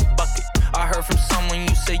bucket. I heard from someone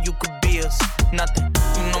you said you could be us. Nothing,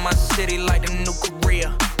 you know my city like the new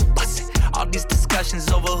Korea. Bust it, all these discussions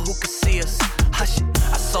over who could see us. Hush it,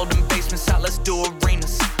 I sold them basements out, let's do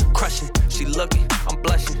arenas. Crushing, she looking, I'm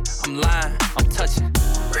blushing, I'm lying, I'm touching.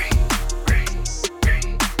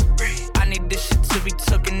 I need this shit to be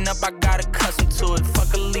tooken up, I got accustomed to it.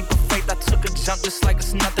 Fuck a leap of faith, I took a jump just like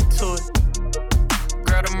it's nothing to it.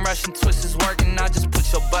 Girl, them Russian twists is working, I just put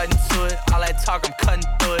your button to it. All that talk, I'm cutting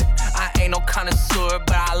through it. I ain't no connoisseur,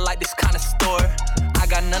 but I like this kind of store. I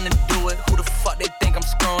got nothing to do with who the fuck they think I'm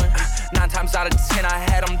screwing. 9 times out of 10 I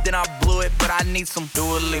had them, then I blew it, but I need some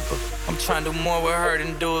Dua Lipa. I'm trying to do more with her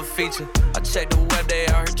than do a feature. I checked the web, they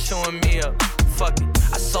out here chewing me up. Fuck it,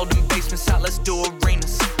 I sold them basements out, let's do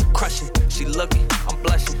arenas. Crushing, she looking, I'm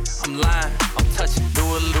blushing, I'm lying, I'm touching.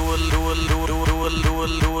 Dua Lipa, Dua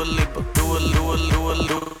Lipa, Dua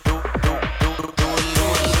Lipa.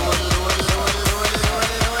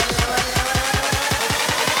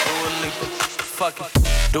 Fuck it,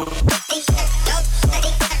 do it.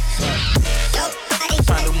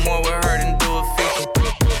 Tryna do more with her than do a feature.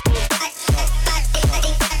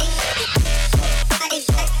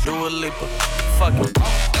 Dua Lipa, fuck it.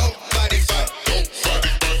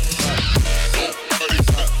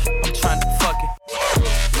 I'm tryna fuck it.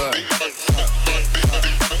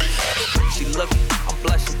 She looking, I'm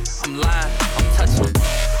blushing, I'm lying, I'm touching.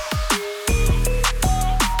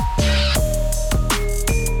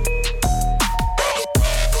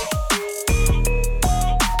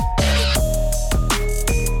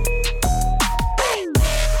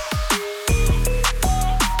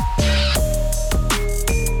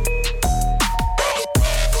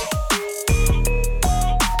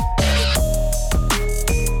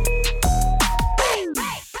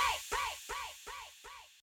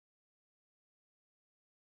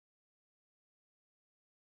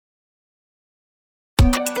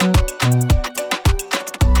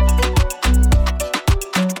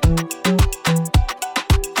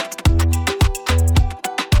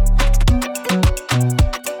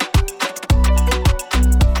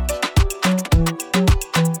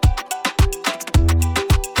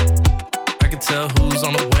 who's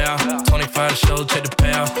on the way out. 25 show, check the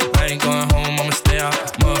payout. I ain't going home, I'ma stay out.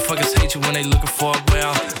 Motherfuckers hate you when they looking for a way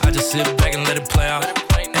out. I just sit back and let it play out.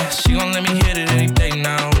 She gon' let me hit it any day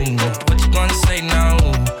now. What you gonna say now?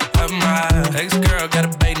 My ex-girl got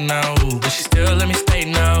a baby now, but she still let me stay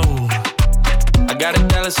now. I got a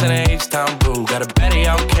Dallas and a H-Town boo. Got a baddie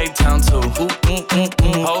out Cape Town too.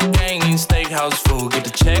 Whole gang eating steakhouse food. Get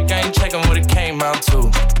the check, I ain't checking what it came out to.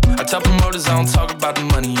 I tell promoters I don't talk about the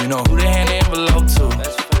money. You know who they hand the envelope to.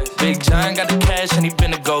 Big John got the cash and he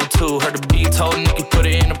been the go-to. Heard the beat told Nicky put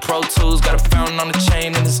it in the Pro Tools. Got a fountain on the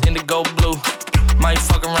chain and it's indigo blue. Might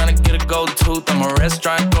fuck around and get a gold tooth. I'm a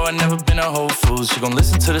restaurant goer, never been a Whole Foods. She gon'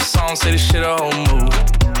 listen to the song, say this shit a whole mood.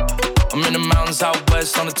 I'm in the mountains out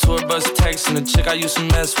west on the tour bus texting the chick I used to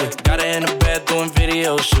mess with. Got her in the bed doing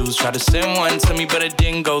video shoots. Tried to send one to me, but it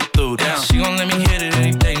didn't go through. Damn, she gon' let me hit it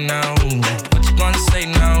any day now. What you gonna say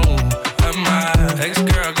now? My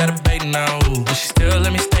ex-girl got a baby now, but she still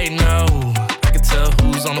let me stay now. I can tell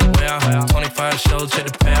who's on the way out. 25 shows, check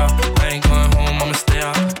the payout. I ain't going home, I'ma stay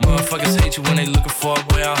out. Motherfuckers hate you when they looking for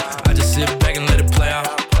a way out. I just sit back and let it play out.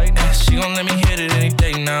 She gon' let me hit it any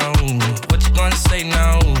day now. What you gonna say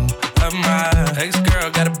now? My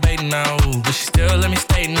ex-girl got a baby now, but she still let me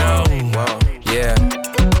stay now. Yeah,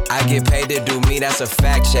 I get paid to do me, that's a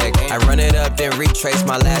fact check. I run it up, then retrace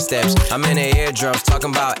my last steps. I'm in the eardrums talking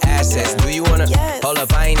about assets. Do you wanna? Hold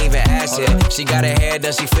up, I ain't even asked yet. She got her hair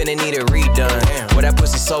done, she finna need it redone. Well, that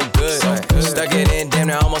pussy so good. Stuck it in, damn,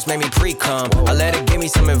 that almost made me pre-cum. I let her give me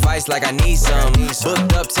some advice like I need some.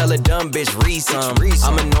 Booked up, tell a dumb bitch, read some.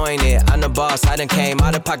 I'm anointed, I'm the boss, I done came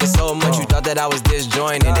out of pocket so much. You thought that I was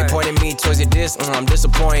disjointed. They pointed me towards your disc, I'm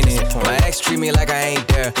disappointed. My ex treat me like I ain't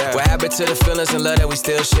there. What happened to the feelings and love that we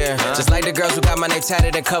still share? Just like the girls who got my name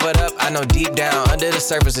tatted and covered up, I know deep down, under the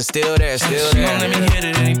surface it's still there, still there. She gon' let me hit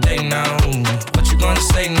it any day now. What you gonna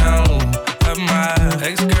say now? My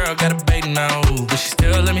ex-girl got a baby now, but she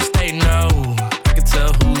still let me stay now. I can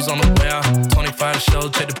tell who's on the way out. 25 show,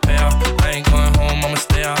 check the payout. I ain't going home, I'ma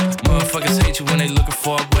stay out. Motherfuckers hate you when they looking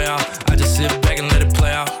for a way out. I just sit back and let it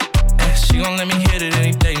play out. She gon' let me hit it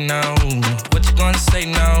any day now. What you gonna say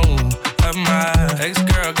now? My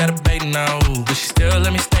ex-girl got a baby now, but she still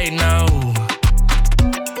let me stay now.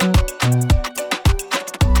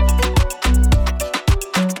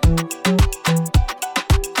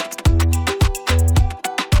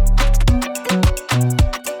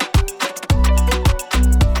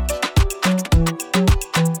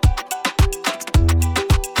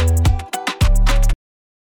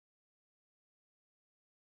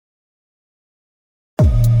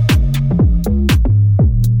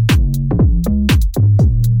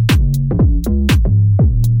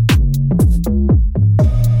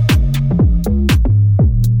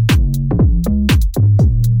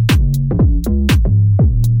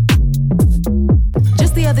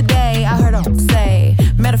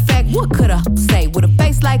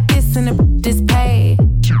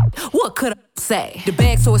 The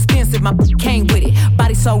bag so expensive, my came with it.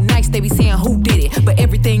 Body so nice, they be saying who did it. But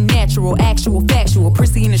everything natural, actual, factual.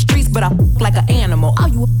 Prissy in the streets, but I like an animal. All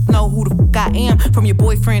you know who the I am. From your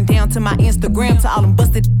boyfriend down to my Instagram, to all them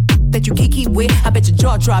busted that you kiki with. I bet your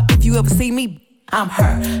jaw drop if you ever see me. I'm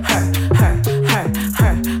her.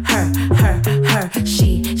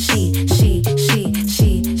 She.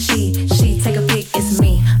 Take a pic, it's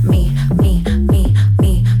me.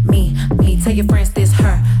 Tell your friends this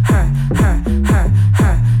her.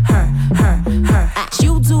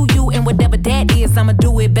 You do you, and whatever that is, I'ma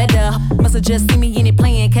do it better. Musta just see me in it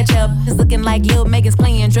playing catch up. It's looking like Lil Megan's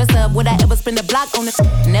playing dress up. Would I ever spend a block on it?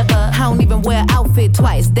 Never. I don't even wear outfit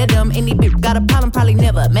twice. That dumb, any bitch got a problem, probably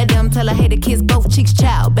never met them. Tell her hey, the kiss both cheeks,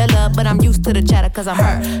 child Bella. But I'm used to the chatter, cause I'm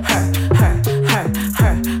her.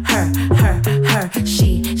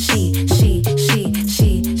 She.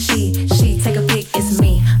 Take a pic, it's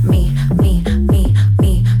me.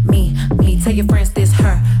 Tell your friends this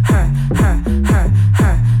her.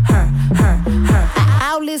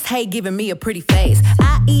 All this hate giving me a pretty face.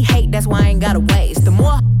 I eat hate, that's why I ain't gotta waste. The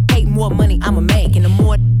more hate, more money I'ma make. And the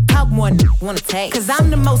more talk, more wanna take. Cause I'm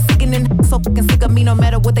the most sickening, so fucking sick of me. No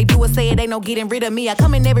matter what they do or say, it ain't no getting rid of me. I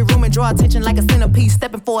come in every room and draw attention like a centipede.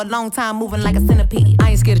 Stepping for a long time, moving like a centipede. I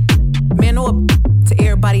ain't scared of man or to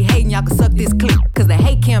everybody hating, y'all can suck this clip. Cause the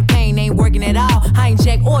hate campaign ain't working at all. I ain't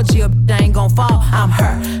Jack or Jill, I ain't gon' fall. I'm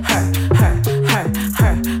her.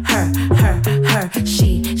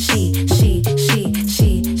 She.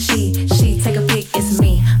 Take a pic, it's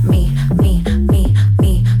me.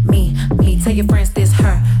 Tell your friends this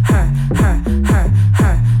her.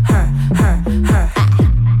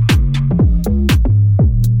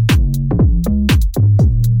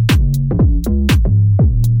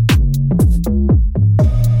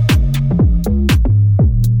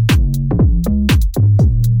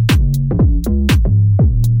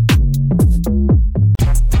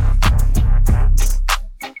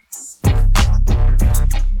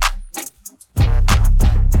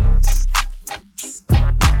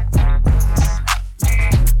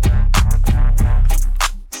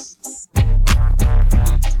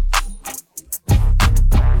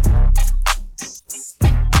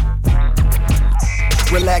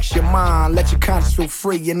 so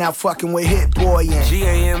free, you're now fucking with Hit Boy and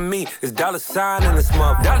G-A-M-E is $sign in this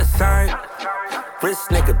month. $sign. Wrist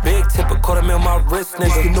nigga, big tip, $250,000 my wrist nigga.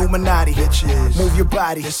 It's the Illuminati, bitches. Move your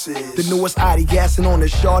body. This is the newest Audi, gassing on the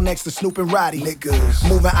Shaw next to Snoop and Roddy. Niggas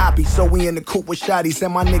moving Oppie, so we in the coupe with shotties.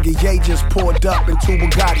 And my nigga Ye just pulled up in 2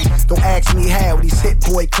 Bugattis. Don't ask me how, these Hit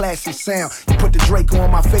Boy classic sound. You put the Draco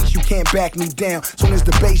on my face, you can't back me down. Soon as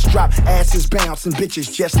the bass drop, asses bounce, and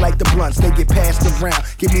bitches just like the blunts, they get passed around.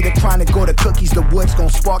 Give me the chronic or the cookies, the woods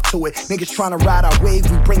gon' spark to it. Niggas tryna ride our wave,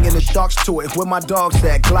 we bringin' the sharks to it. Where my dogs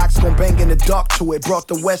at? Glocks gon' bang in the dark to it. Brought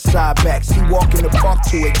the west side back, see walk in the park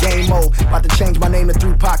to it. Game mode, about to change my name to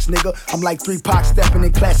 3 Pox, nigga. I'm like 3 Pox stepping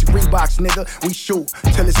in classic Reeboks, nigga. We shoot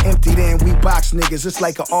till it's empty, then we box niggas. It's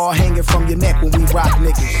like a all hanging from your neck when we rock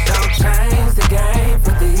niggas. Don't change the game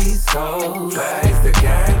for these souls. Plays the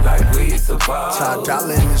game like we supposed. Top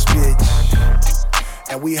dollar in this bitch.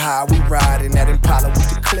 And we high, we riding that Impala with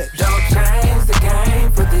the clips. Don't change the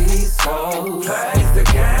game for these souls. Plays the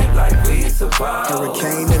game like we supposed.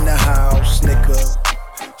 Hurricane in the house, nigga.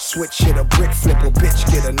 Switch hit a brick, flip a bitch,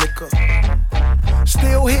 get a nickel.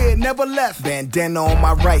 Still here, never left. Bandana on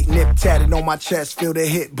my right, nip tatted on my chest. Feel the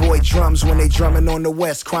Hit Boy drums when they drumming on the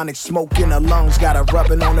west. Chronic smoke in the lungs, got a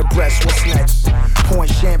rubbing on the breast. What's next? Pouring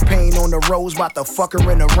champagne on the rose, bout to fuck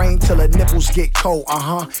her in the rain till her nipples get cold.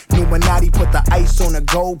 Illuminati put the ice on the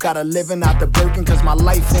gold. Gotta living out the Birkin cause my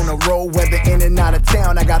life on the road. Whether in and out of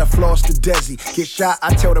town, I gotta floss to Desi. Get shot,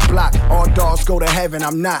 I tell the block, all dogs go to heaven.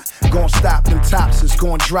 I'm not gon' stop, them tops is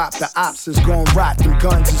gon' drop. The ops is gon' rot, them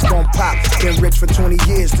guns is gon' pop. Been rich for 20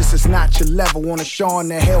 years, this is not your level. On a show on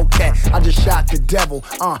the Hellcat, I just shot the devil.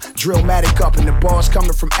 Drillmatic up and the bars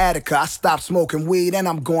coming from Attica. I stopped smoking weed and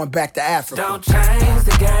I'm going back to Africa. Don't change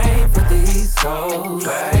the game for these souls.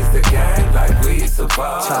 Plays the game like we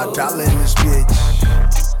supposed. Top dollar in this bitch.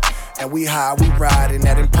 And we high, we riding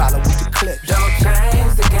that Impala with the clips. Don't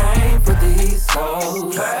change the game for these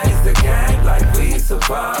souls. Plays the game like we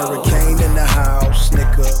supposed. Hurricane in the house,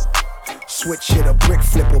 nigga. Switch hit a brick,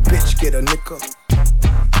 flip a bitch, get a nickel.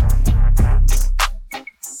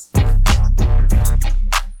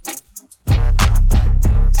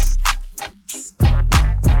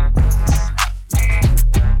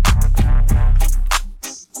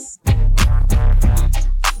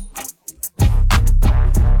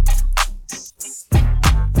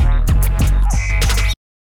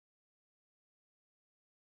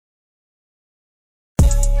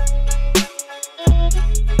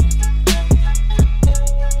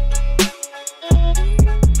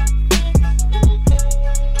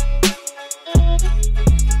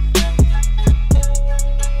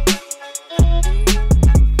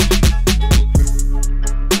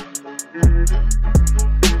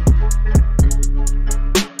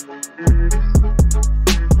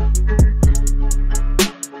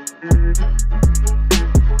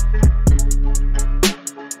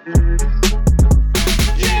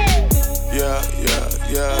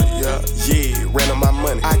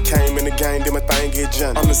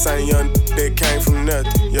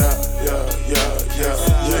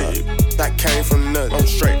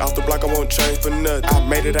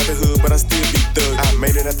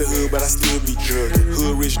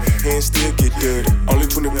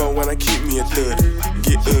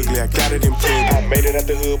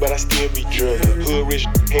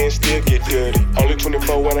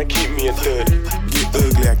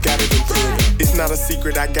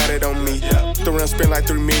 I got it on me. The run spend like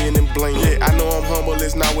 3 million in bling. Yeah, I know I'm humble,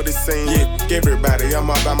 it's not what it seems. Yeah, everybody,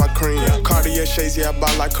 I'm all by my cream. Cartier shades, yeah, I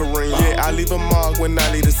buy like Kareem. Yeah, I leave a mark when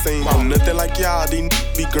I leave the scene. I'm nothing like y'all, these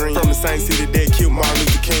be green. From the same city that killed Martin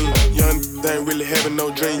Luther King. Young, they ain't really having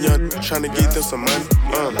no dream. Young, tryna get them some money.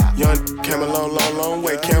 Young, came a long, long, long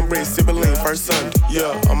way. Cambridge, Sibylline, first Sunday.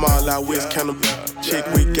 Yeah, I'm all out west, kind of chick,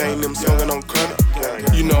 we gang them, swinging on chronic.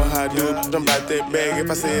 You know how I do it, I'm about that bag.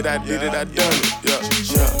 If I said I did it, I done it.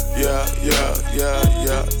 Yeah,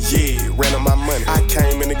 ran on my money. I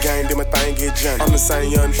came in the game, did my thing, get jumped. I'm the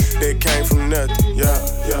same young that came from nothing. Yeah.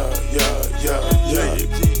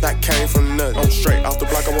 I came from nothing. I'm straight off the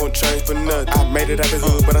block, I won't change for nothing. I made it out the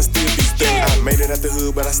hood, but I still be stuck. I made it out the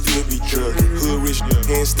hood, but I still be drug. Hood rich,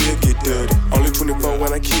 hands still get dirty. Only 24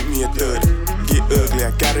 when I keep me a 30. Get ugly,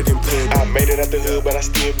 I got it in public. I made it out the hood, but I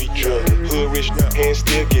still be drug. Hood rich, hands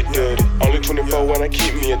still get dirty. Only 24 when I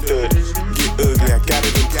keep me a 30. Get ugly, I got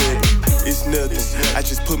it in public. It's nothing, I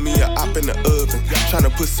just put me a op in the oven.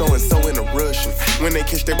 Tryna put so and so in a Russian. When they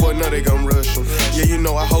catch that boy, know they gon' rush him. Yeah, you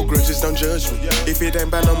know I hold grudges, don't judge me. If it ain't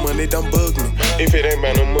about no money, don't bug me. If it ain't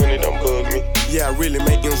about no money, don't bug me. Yeah, I really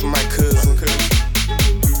make M's with my cousin.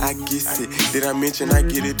 I get it. Did I mention I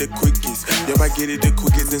get it the quickest? Yep, I get it the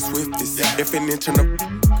quickest and swiftest. If it ain't turn up,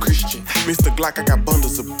 Christian. Mr. Glock, I got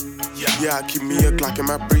bundles of. Yeah, I keep me a Glock in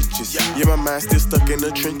my breeches. Yeah, my mind still stuck in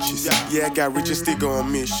the trenches. Yeah, I got rich and still go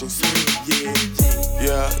on missions. Yeah.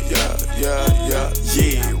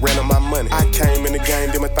 Ran on my money. I came in the game,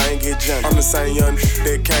 did my thing, get jumped. I'm the same young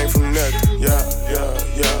that came from nothing. Yeah.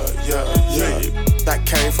 That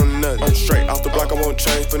came from nothing. I'm straight off the block, I won't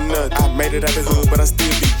change for nothing. I made it out the hood, but I still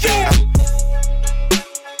be young.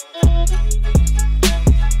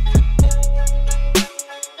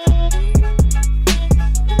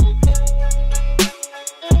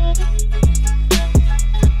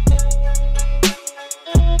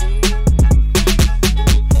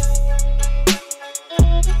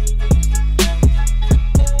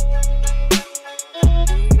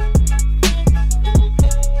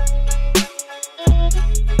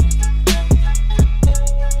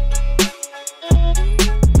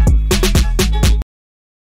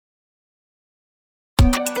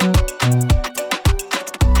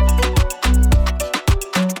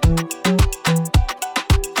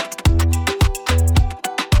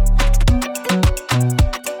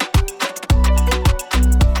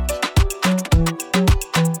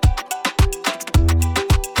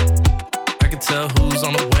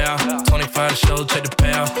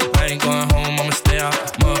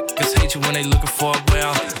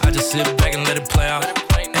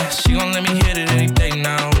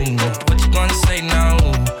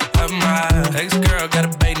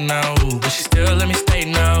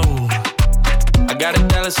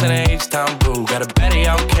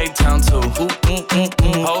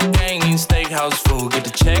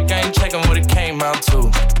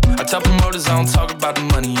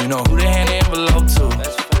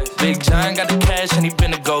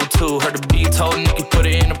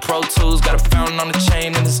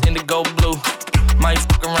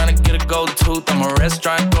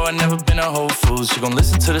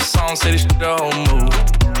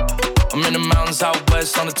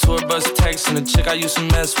 I used to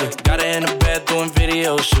mess with. Got her in the bed doing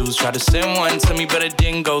video shoots. Tried to send one to me, but it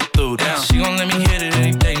didn't go through. Damn, she gon' let me hit it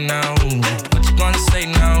any day now. What you gonna say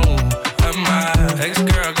now? My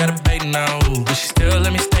ex-girl got a bait now, but she still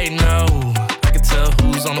let me stay now. I can tell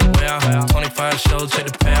who's on the way out. 25 shows, check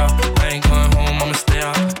the payout. I ain't going home, I'ma stay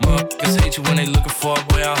out. Motherfuckers hate you when they looking for a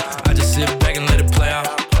way out. I just sit back and let it play out.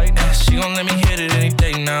 She gon' let me hit it any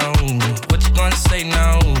day now. What you gonna say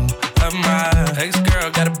now? My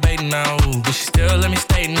ex-girl got a bait now, but she still let me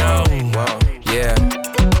stay now. Yeah,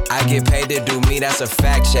 I get paid to do me, that's a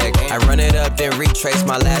fact check. I run it up, then retrace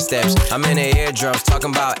my last steps. I'm in the eardrums talking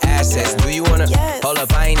about assets. Do you wanna? Hold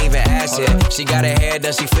up, I ain't even asked yet. She got her hair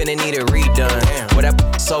done, she finna need it redone. Well,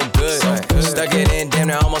 that so good. Stuck it in, damn,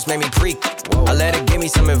 that almost made me preak. I let her give me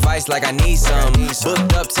some advice like I need some.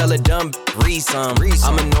 Booked up, tell her dumb, read some.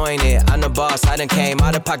 I'm anointed, I'm the boss. I done came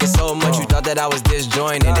out of pocket so much, you thought that I was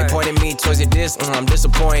disjointed. They pointed me towards your disc, I'm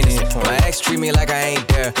disappointed. My ex treat me like I ain't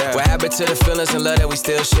there. What happened to the feelings and love that we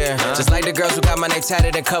still share? Just like the girls who got my name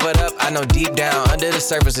tatted and covered up, I know deep down, under the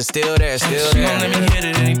surface, it's still there, still she there. She gon' let me hit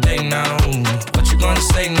it any day now. What you gonna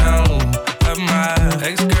say now? My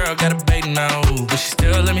ex-girl got a bait now, but she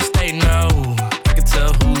still let me stay now. I can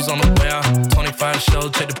tell who's on the way out. 25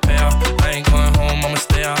 shows, check the payout. I ain't going home, I'ma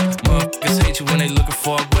stay out. Motherfuckers hate you when they looking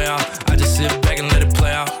for a way out. I just sit back and let it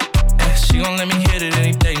play out. She gon' let me hit it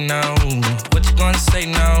any day now. What you gonna say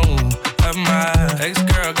now? My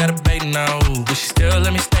ex-girl got a bait now, but she still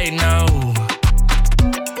let me stay now.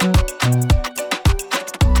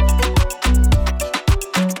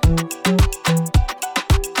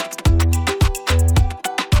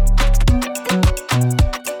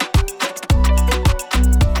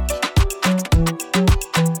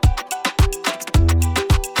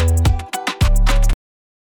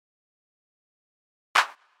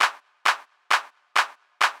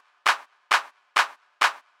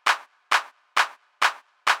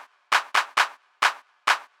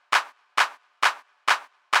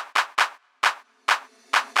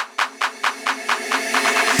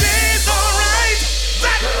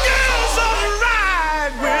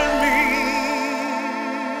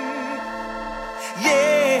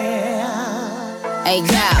 Hey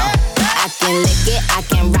girl, I can lick it, I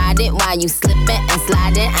can ride it while you slipping and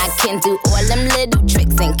sliding. I can do all them little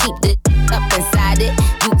tricks and keep the up inside it.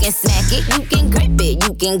 You can smack it, you can grip it,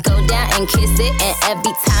 you can go down and kiss it. And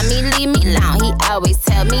every time he leave me alone, he always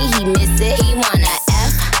tell me he miss it. He wanna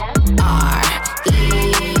F-R-E-A-K-F-R-E-A-K-A-K-A-K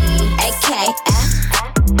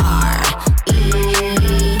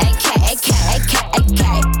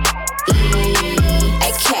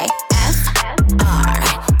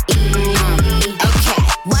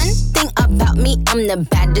I'm the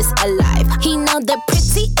baddest alive. He know the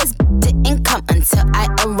prettiest didn't come until I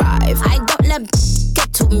arrive. I don't let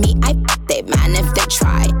get to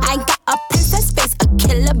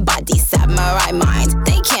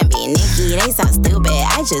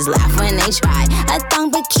bitches laugh when they try. A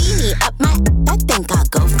thong bikini up my, I think I'll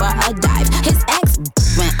go for a dive. His ex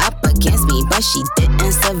went up against me, but she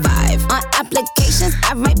didn't survive. On applications,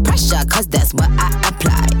 I write pressure, cause that's what I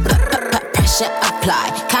apply. Pressure apply,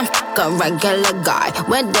 can't fuck a regular guy.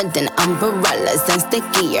 Wetter than umbrellas and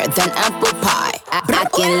stickier than apple pie. I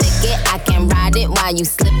can lick it, I can ride it while you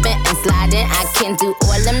slipping and sliding. I can do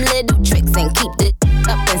all them little tricks and keep the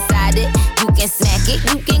up inside it. You can smack it,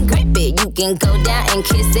 you can grip it, you can go down and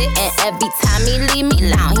kiss it. And every time he leave me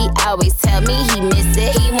alone, he always tell me he miss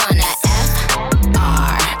it. He wanna F-R-E-A-K,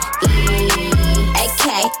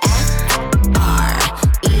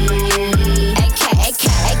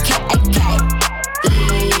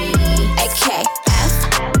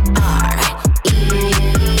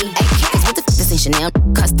 Chanel,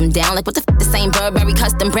 custom down. Like, what the f, this ain't Burberry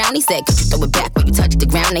custom brown? He said, could you throw it back when you touch the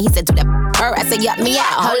ground? And he said, do that her. I said, yup, me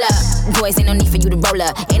out. Hold up. Boys, ain't no need for you to roll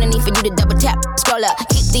up. Ain't no need for you to double tap, scroll up.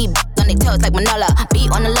 Keep these on their toes like Manola. Be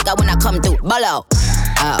on the lookout when I come through. Bolo.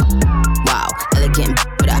 Oh, wow. Elegant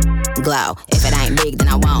with a glow. If it ain't big, then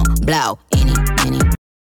I won't blow. Any.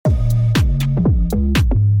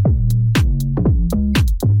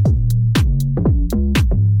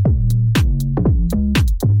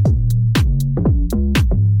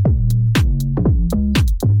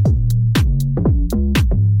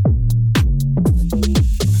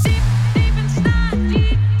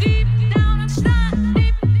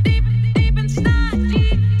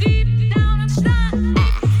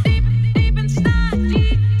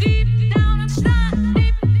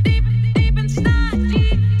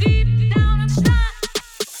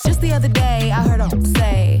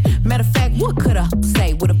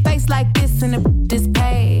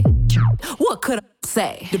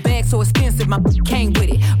 Say the bag so expensive, my came with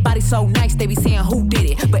it. Body so nice, they be saying who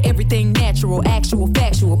did it. But everything natural, actual,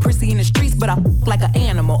 factual. Prissy in the streets, but I like an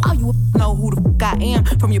animal. All you know who the fuck I am.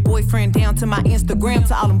 From your boyfriend down to my Instagram,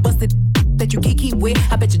 to all them busted that you keep with.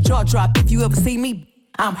 I bet your jaw drop if you ever see me.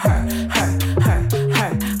 I'm her.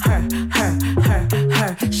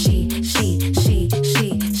 She.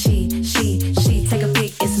 Take a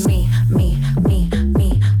pic, it's me.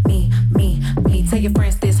 Tell your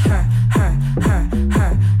friends this her.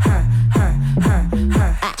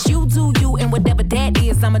 You do you, and whatever that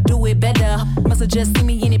is, I'ma do it better. Must've just seen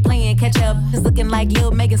me in it playing catch up. It's looking like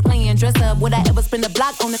Lil Megan's playing dress up. Would I ever spend a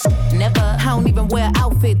block on it? Never. I don't even wear an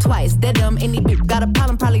outfit twice. That dumb. Any bitch got a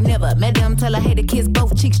problem, probably never met them. Tell her hey, the kids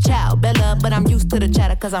both cheeks child Bella, but I'm used to the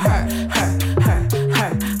chatter cause I'm her.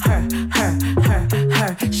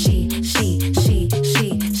 She.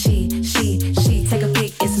 Take a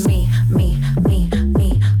pic, it's me.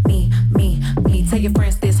 Tell your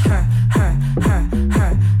friends this her.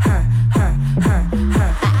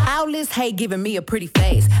 All this hate giving me a pretty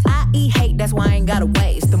face. I eat hate, that's why I ain't gotta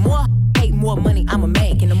waste. The more hate, more money I'ma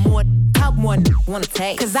make. And the more talk, more wanna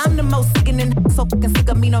take. Cause I'm the most sickening, so fucking sick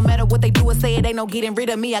of me. No matter what they do or say, it ain't no getting rid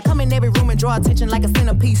of me. I come in every room and draw attention like a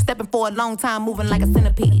centipede. Stepping for a long time, moving like a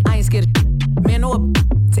centipede. I ain't scared of man or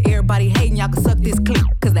to everybody hating, y'all can suck this clip.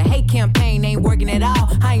 Cause the hate campaign ain't working at all.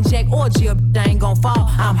 I ain't Jack or Jill, I ain't gon' fall.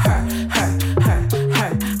 I'm her.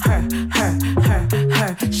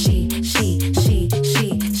 She.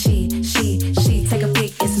 Take a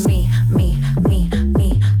pic, it's me.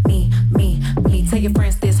 Tell your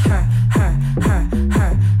friends this her.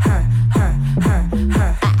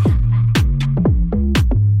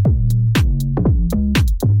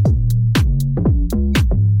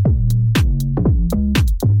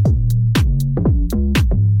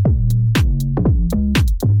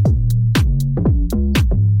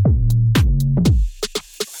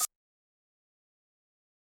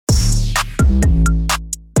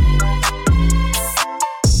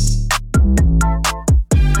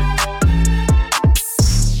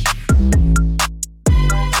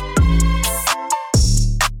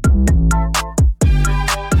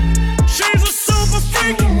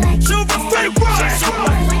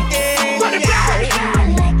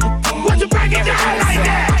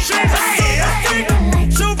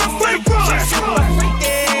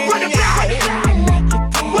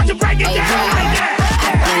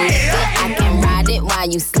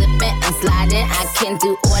 You slipping and sliding. I can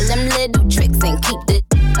do all them little tricks and keep the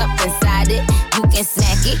up inside it. You can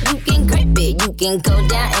smack it, you can grip it, you can go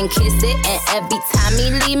down and kiss it. And every time he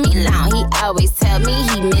leave me alone, he always tell me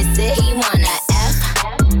he miss it. He wanna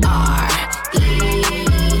F-R-E-A-K,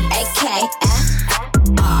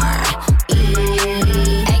 F-R-E-A-K,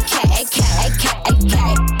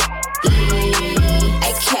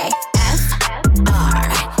 F-R-E-A-K.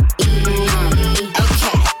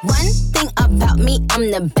 One thing about me,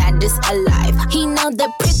 I'm the best. baddest alive. He know the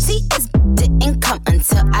prettiest didn't come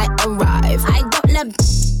until I arrive. I don't let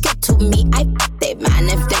get to me, I they man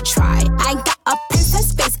if they try. I got a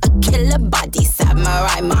princess face, a killer body,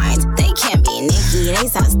 samurai mind. They can't be Nicki, they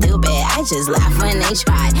sound stupid. I just laugh when they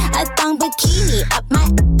try. A thong bikini up my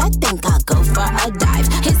I think I'll go for a dive.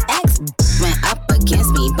 His ex went up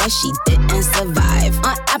against me, but she didn't survive.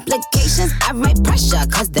 On applications, I write pressure,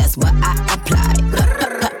 cause that's what I apply.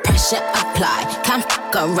 Pressure apply. Can't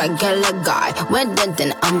fuck a regular guy. Wetter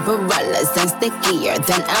than umbrellas and stickier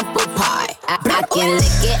than apple pie. I can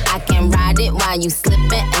lick it, I can ride it while you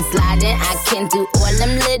slipping and sliding. I can do all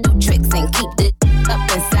them little tricks and keep the up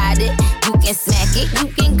inside it. You can smack it, you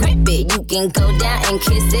can grip it, you can go down and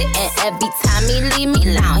kiss it. And every time he leave me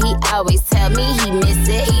alone, he always tell me he miss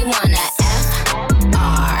it. He wanna F-R-E-A-K,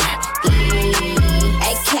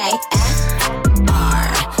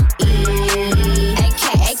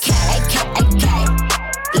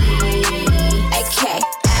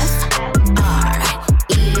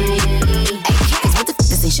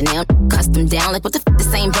 Chanel, custom down, like what the f,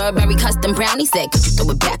 this ain't Burberry custom brown. He said, could you throw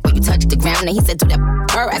it back when you touch the ground? And he said, do that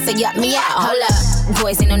her. I said, yup, me out, hold up.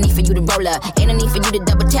 Boys, ain't no need for you to roll up. Ain't no need for you to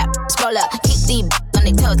double tap, scroll up. Keep these on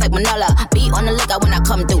their toes like Manola. Be on the lookout when I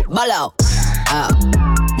come through, bolo. Oh,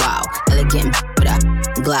 wow, elegant with a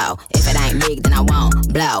glow. If it ain't big, then I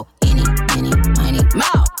won't blow. Any,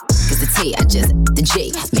 more. Cause the T, I just, the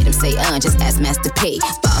G. Made him say, just ask Master P.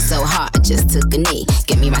 Ball so hard, I just took a knee.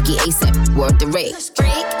 Get me Rocky ASAP, worth the rate.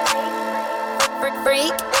 Freak,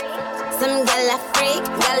 freak, some gala freak,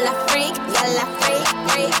 gala freak, gala freak,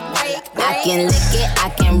 freak. I can lick it, I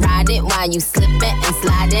can ride it while you slipping and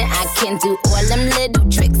sliding. I can do all them little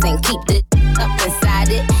tricks and keep the up inside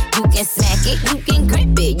it. You can smack it, you can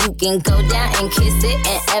grip it, you can go down and kiss it.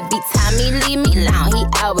 And every time he leave me alone, he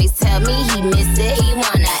always tell me he miss it. He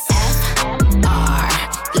wanna F-R-E-A-K,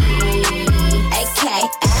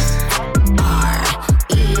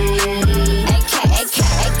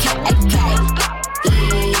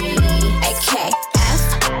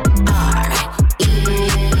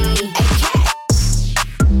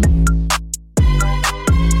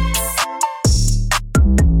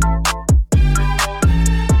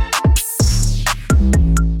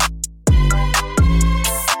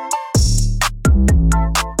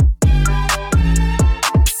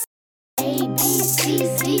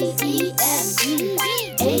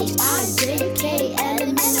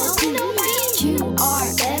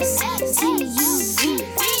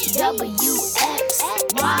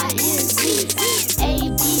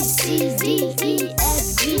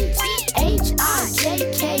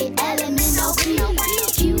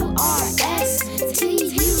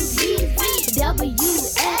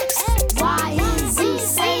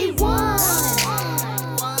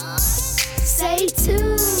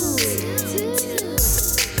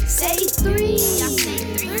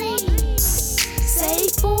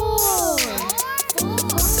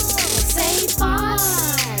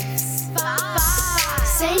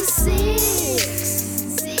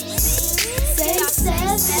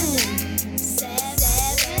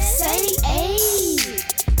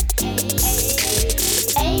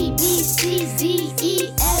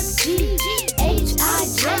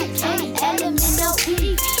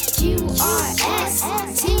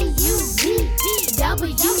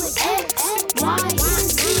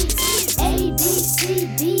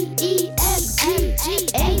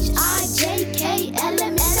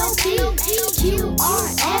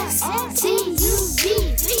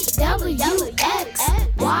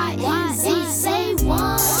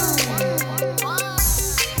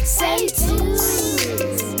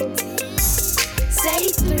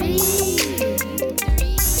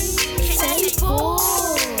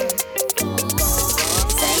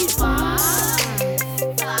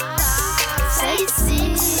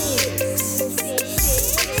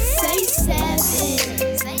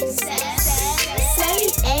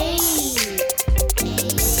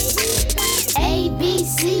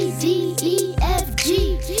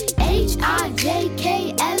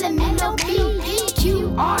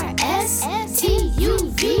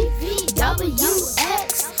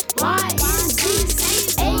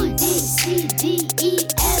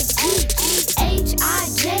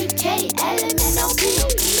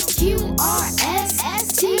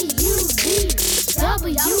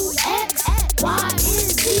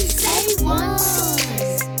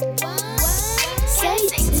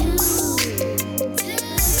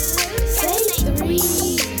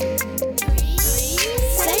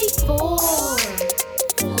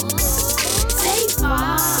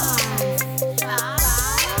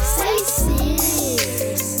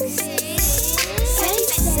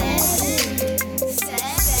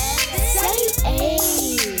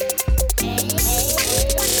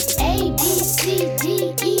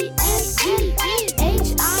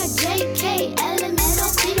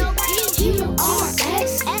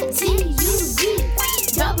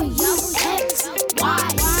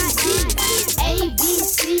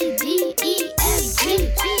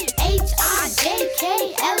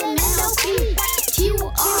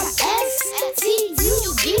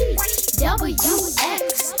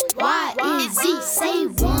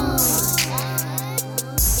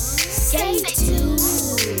 two.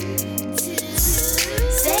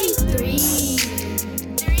 Say three.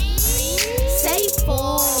 Say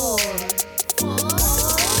four.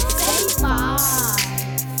 Say five.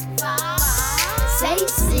 Say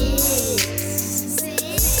six.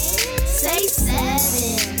 Say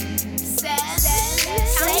seven.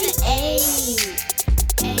 Say eight.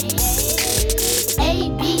 A,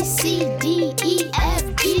 B, C, D, E,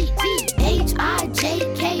 F, G, H, I,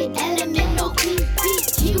 J, K, L, M, N, O, P,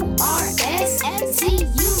 Q, R, S, T,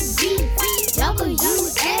 U, V, W,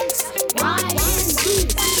 X, Y, and Z.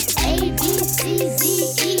 A, B, C, D,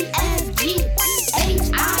 E, F, G,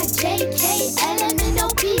 H, I, J, K, L, M, N, O,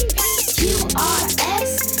 P, Q, R,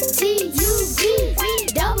 S, T, U, V,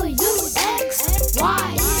 W, X, Y,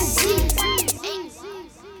 and Z.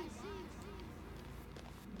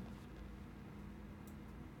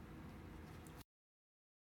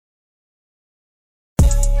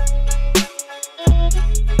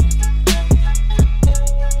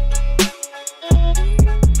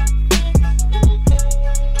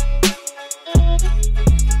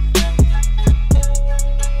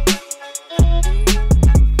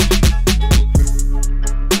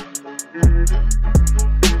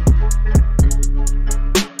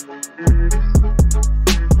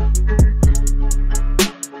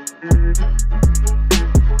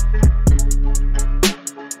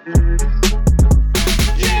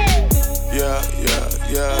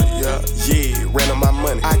 Yeah, ran on my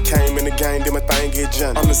money. I came in the game, did my thing, get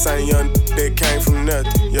jumped. I'm the same young that came from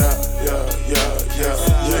nothing. Yeah.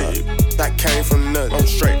 That came from nothing. I'm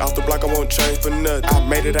straight off the block, I won't change for nothing. I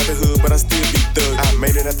made it out the hood, but I still be thug. I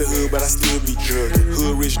made it out the hood, but I still be drug.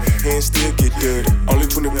 Hood rich, hands still get dirty. Only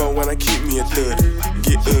 24 when I keep me a 30.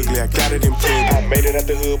 Get ugly, I got it in plug. I made it out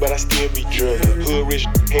the hood, but I still be drug. Hood rich,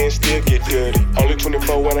 hands still get dirty. Only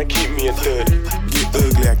 24 when I keep me a 30. Get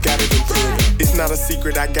ugly, I got it in plug. It's not a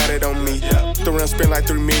secret, I got it on me. The round spend like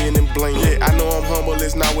 3 million in bling. Yeah, I know I'm humble,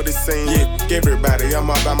 it's not what it seems. Yeah, everybody, I'm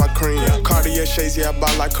all about my cream. Cartier shades, yeah, I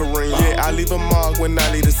buy like Kareem. Yeah, I leave a mark when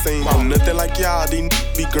I leave the scene. I'm nothing like y'all, these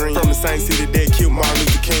be green. From the same city that killed Martin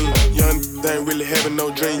Luther King. Young, they ain't really having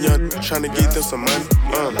no dream. Young, tryna get them some money.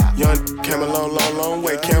 Young, came a long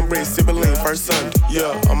way. Cambridge, Sibylline, first Sunday.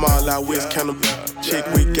 Yeah, I'm all out west, counter. Chick,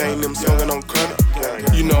 we gang them, swinging on credit.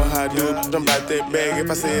 You know how I do it, I'm about that bag.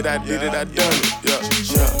 If I said I did it, I done it.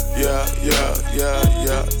 Yeah,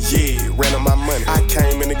 ran on my money. I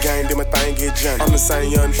came in the game, did my thing, get jumped. I'm the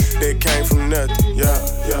same young that came from nothing. Yeah.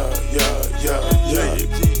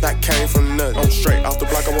 That came from nothing. I'm straight off the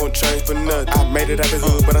block, I won't change for nothing. I made it out the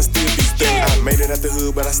hood, but I still be stuck. I made it out the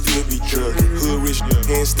hood, but I still be drug. Hood rich,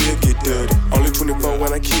 hands still get dirty. Only 24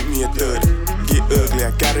 when I keep me a 30. Get ugly,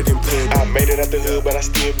 I got it in plug. I made it out the hood, but I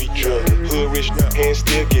still be drug. Hood rich, hands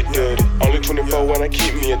still get dirty. Only 24 when I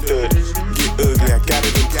keep me a 30. Get ugly, I got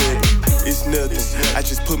it in plug. It's nothing, I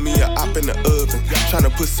just put me a op in the oven.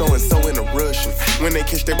 Tryna put so and so in a Russian. When they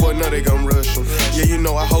catch that boy, know they gon' rush him. Yeah, you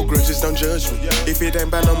know I hold grudges, don't judge me. If it ain't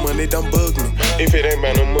about no money, don't bug me. If it ain't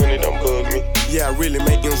about no money, don't bug me. Yeah, I really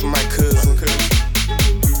make M's with my cousin.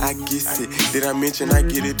 I get it. Did I mention I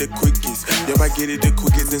get it the quickest? Yep, I get it the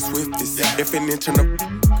quickest and swiftest. If an turn up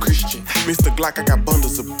Christian, Mr. Glock, I got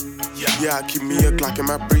bundles of. Yeah, I keep me a Glock in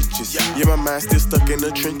my breeches. Yeah, my mind still stuck in the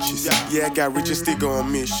trenches. Yeah, I got rich and still go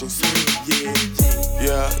on missions.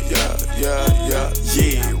 Yeah,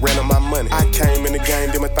 ran on my money. I came in the game,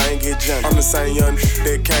 did my thing, get jumped. I'm the same young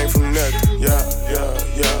that came from nothing. Yeah.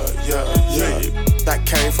 That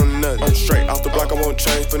came from nothing. I'm straight off the block, I won't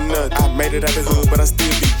change for nothing. I made it out the hood, but I still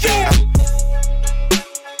be young.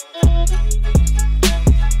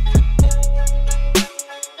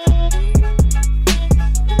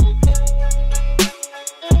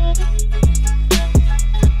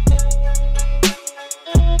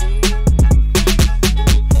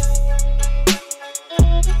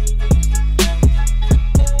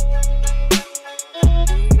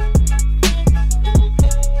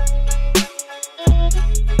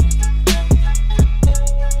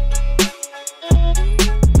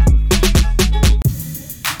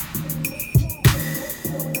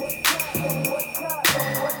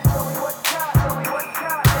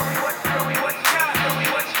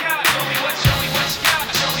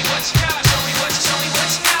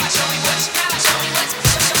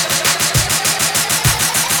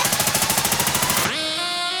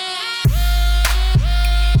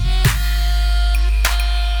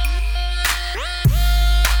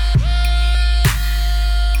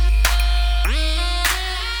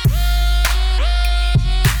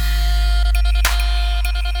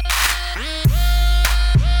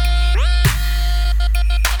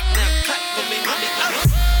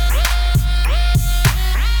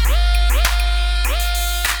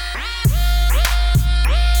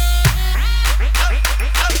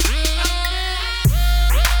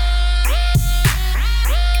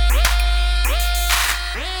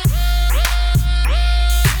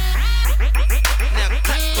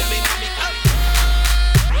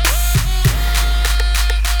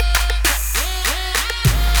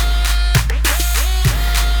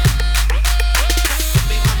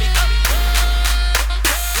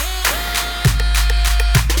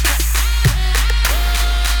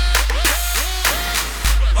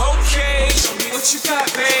 what you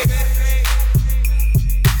got, babe?